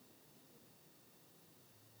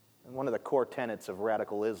 And one of the core tenets of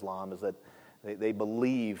radical Islam is that they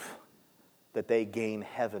believe that they gain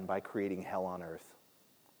heaven by creating hell on earth.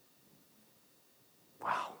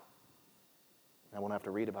 Wow. I won't have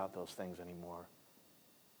to read about those things anymore.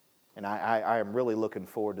 And I am really looking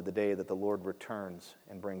forward to the day that the Lord returns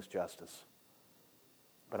and brings justice.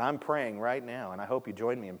 But I'm praying right now, and I hope you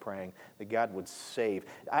join me in praying, that God would save.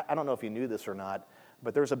 I don't know if you knew this or not,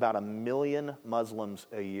 but there's about 1 million Muslims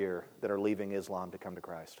a year that are leaving Islam to come to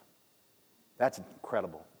Christ. That's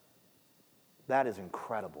incredible. That is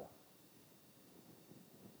incredible.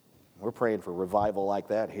 We're praying for revival like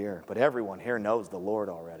that here, but everyone here knows the Lord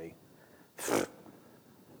already.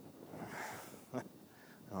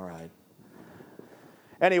 All right.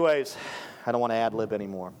 Anyways, I don't want to ad-lib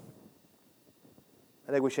anymore.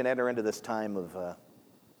 I think we should enter into this time of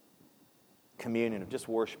communion, of just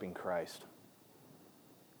worshiping Christ.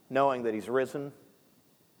 Knowing that He's risen,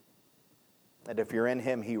 that if you're in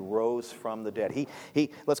Him, He rose from the dead.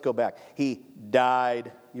 Let's go back. He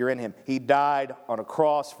died, you're in Him. He died on a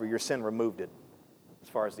cross for your sin, removed it. As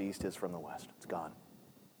far as the east is from the west, it's gone.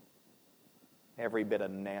 Every bit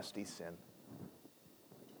of nasty sin.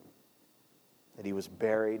 That He was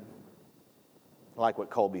buried. I like what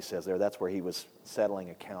Colby says there. That's where He was settling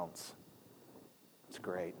accounts. It's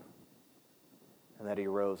great. And that He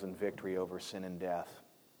rose in victory over sin and death.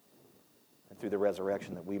 And through the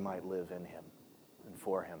resurrection that we might live in Him and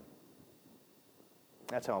for Him.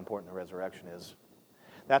 That's how important the resurrection is.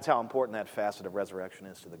 That's how important that facet of resurrection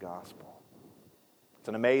is to the gospel. It's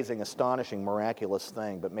an amazing, astonishing, miraculous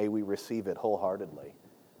thing, but may we receive it wholeheartedly.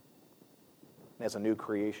 As a new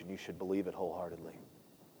creation, you should believe it wholeheartedly.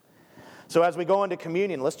 So as we go into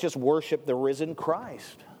communion, let's just worship the risen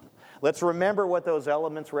Christ. Let's remember what those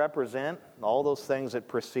elements represent, all those things that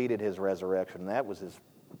preceded His resurrection. That was His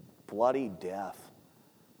bloody death,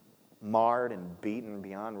 marred and beaten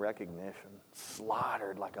beyond recognition,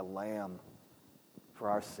 slaughtered like a lamb for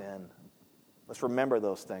our sin. Let's remember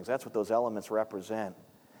those things. That's what those elements represent.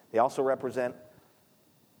 They also represent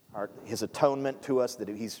His atonement to us, that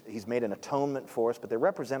He's made an atonement for us, but they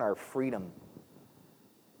represent our freedom.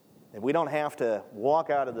 That we don't have to walk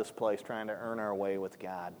out of this place trying to earn our way with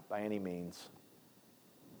God by any means.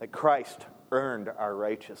 That Christ earned our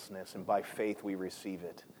righteousness, and by faith we receive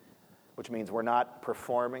it. Which means we're not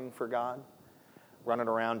performing for God, running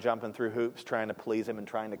around jumping through hoops trying to please Him and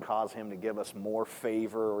trying to cause Him to give us more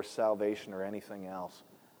favor or salvation or anything else.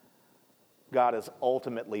 God is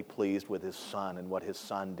ultimately pleased with His Son and what His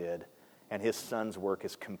Son did, and His Son's work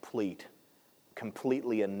is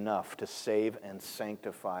completely enough to save and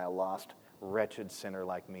sanctify a lost, wretched sinner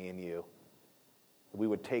like me and you. We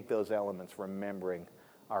would take those elements remembering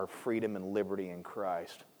our freedom and liberty in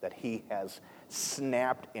Christ, that He has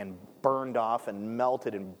snapped and burned off and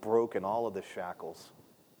melted and broken all of the shackles.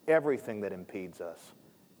 Everything that impedes us,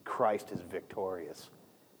 Christ is victorious.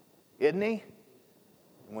 Isn't He?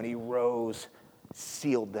 When He rose,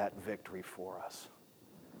 sealed that victory for us.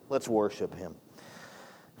 Let's worship Him.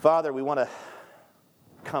 Father, we want to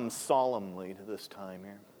come solemnly to this time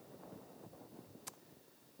here.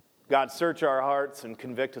 God, search our hearts and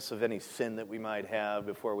convict us of any sin that we might have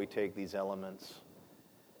before we take these elements.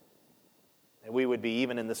 That we would be,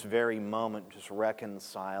 even in this very moment, just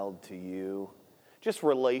reconciled to You. Just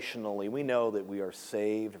relationally, we know that we are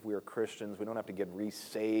saved. If we are Christians, we don't have to get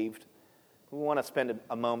resaved. We want to spend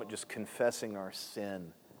a moment just confessing our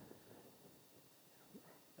sin.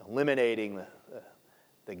 Eliminating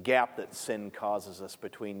the gap that sin causes us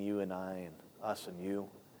between You and I and us and You.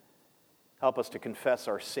 Help us to confess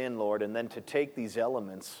our sin, Lord, and then to take these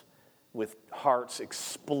elements with hearts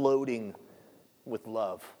exploding with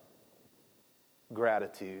love,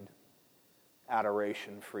 gratitude,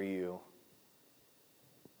 adoration for You.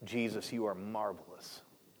 Jesus, You are marvelous.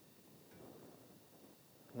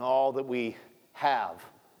 And all that we have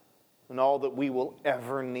and all that we will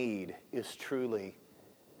ever need is truly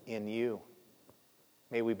in You.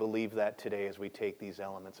 May we believe that today as we take these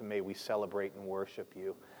elements, and may we celebrate and worship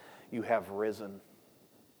You. You have risen.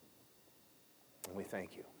 And we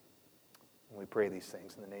thank You. And we pray these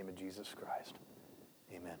things in the name of Jesus Christ.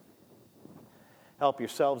 Amen. Help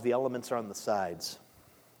yourselves. The elements are on the sides.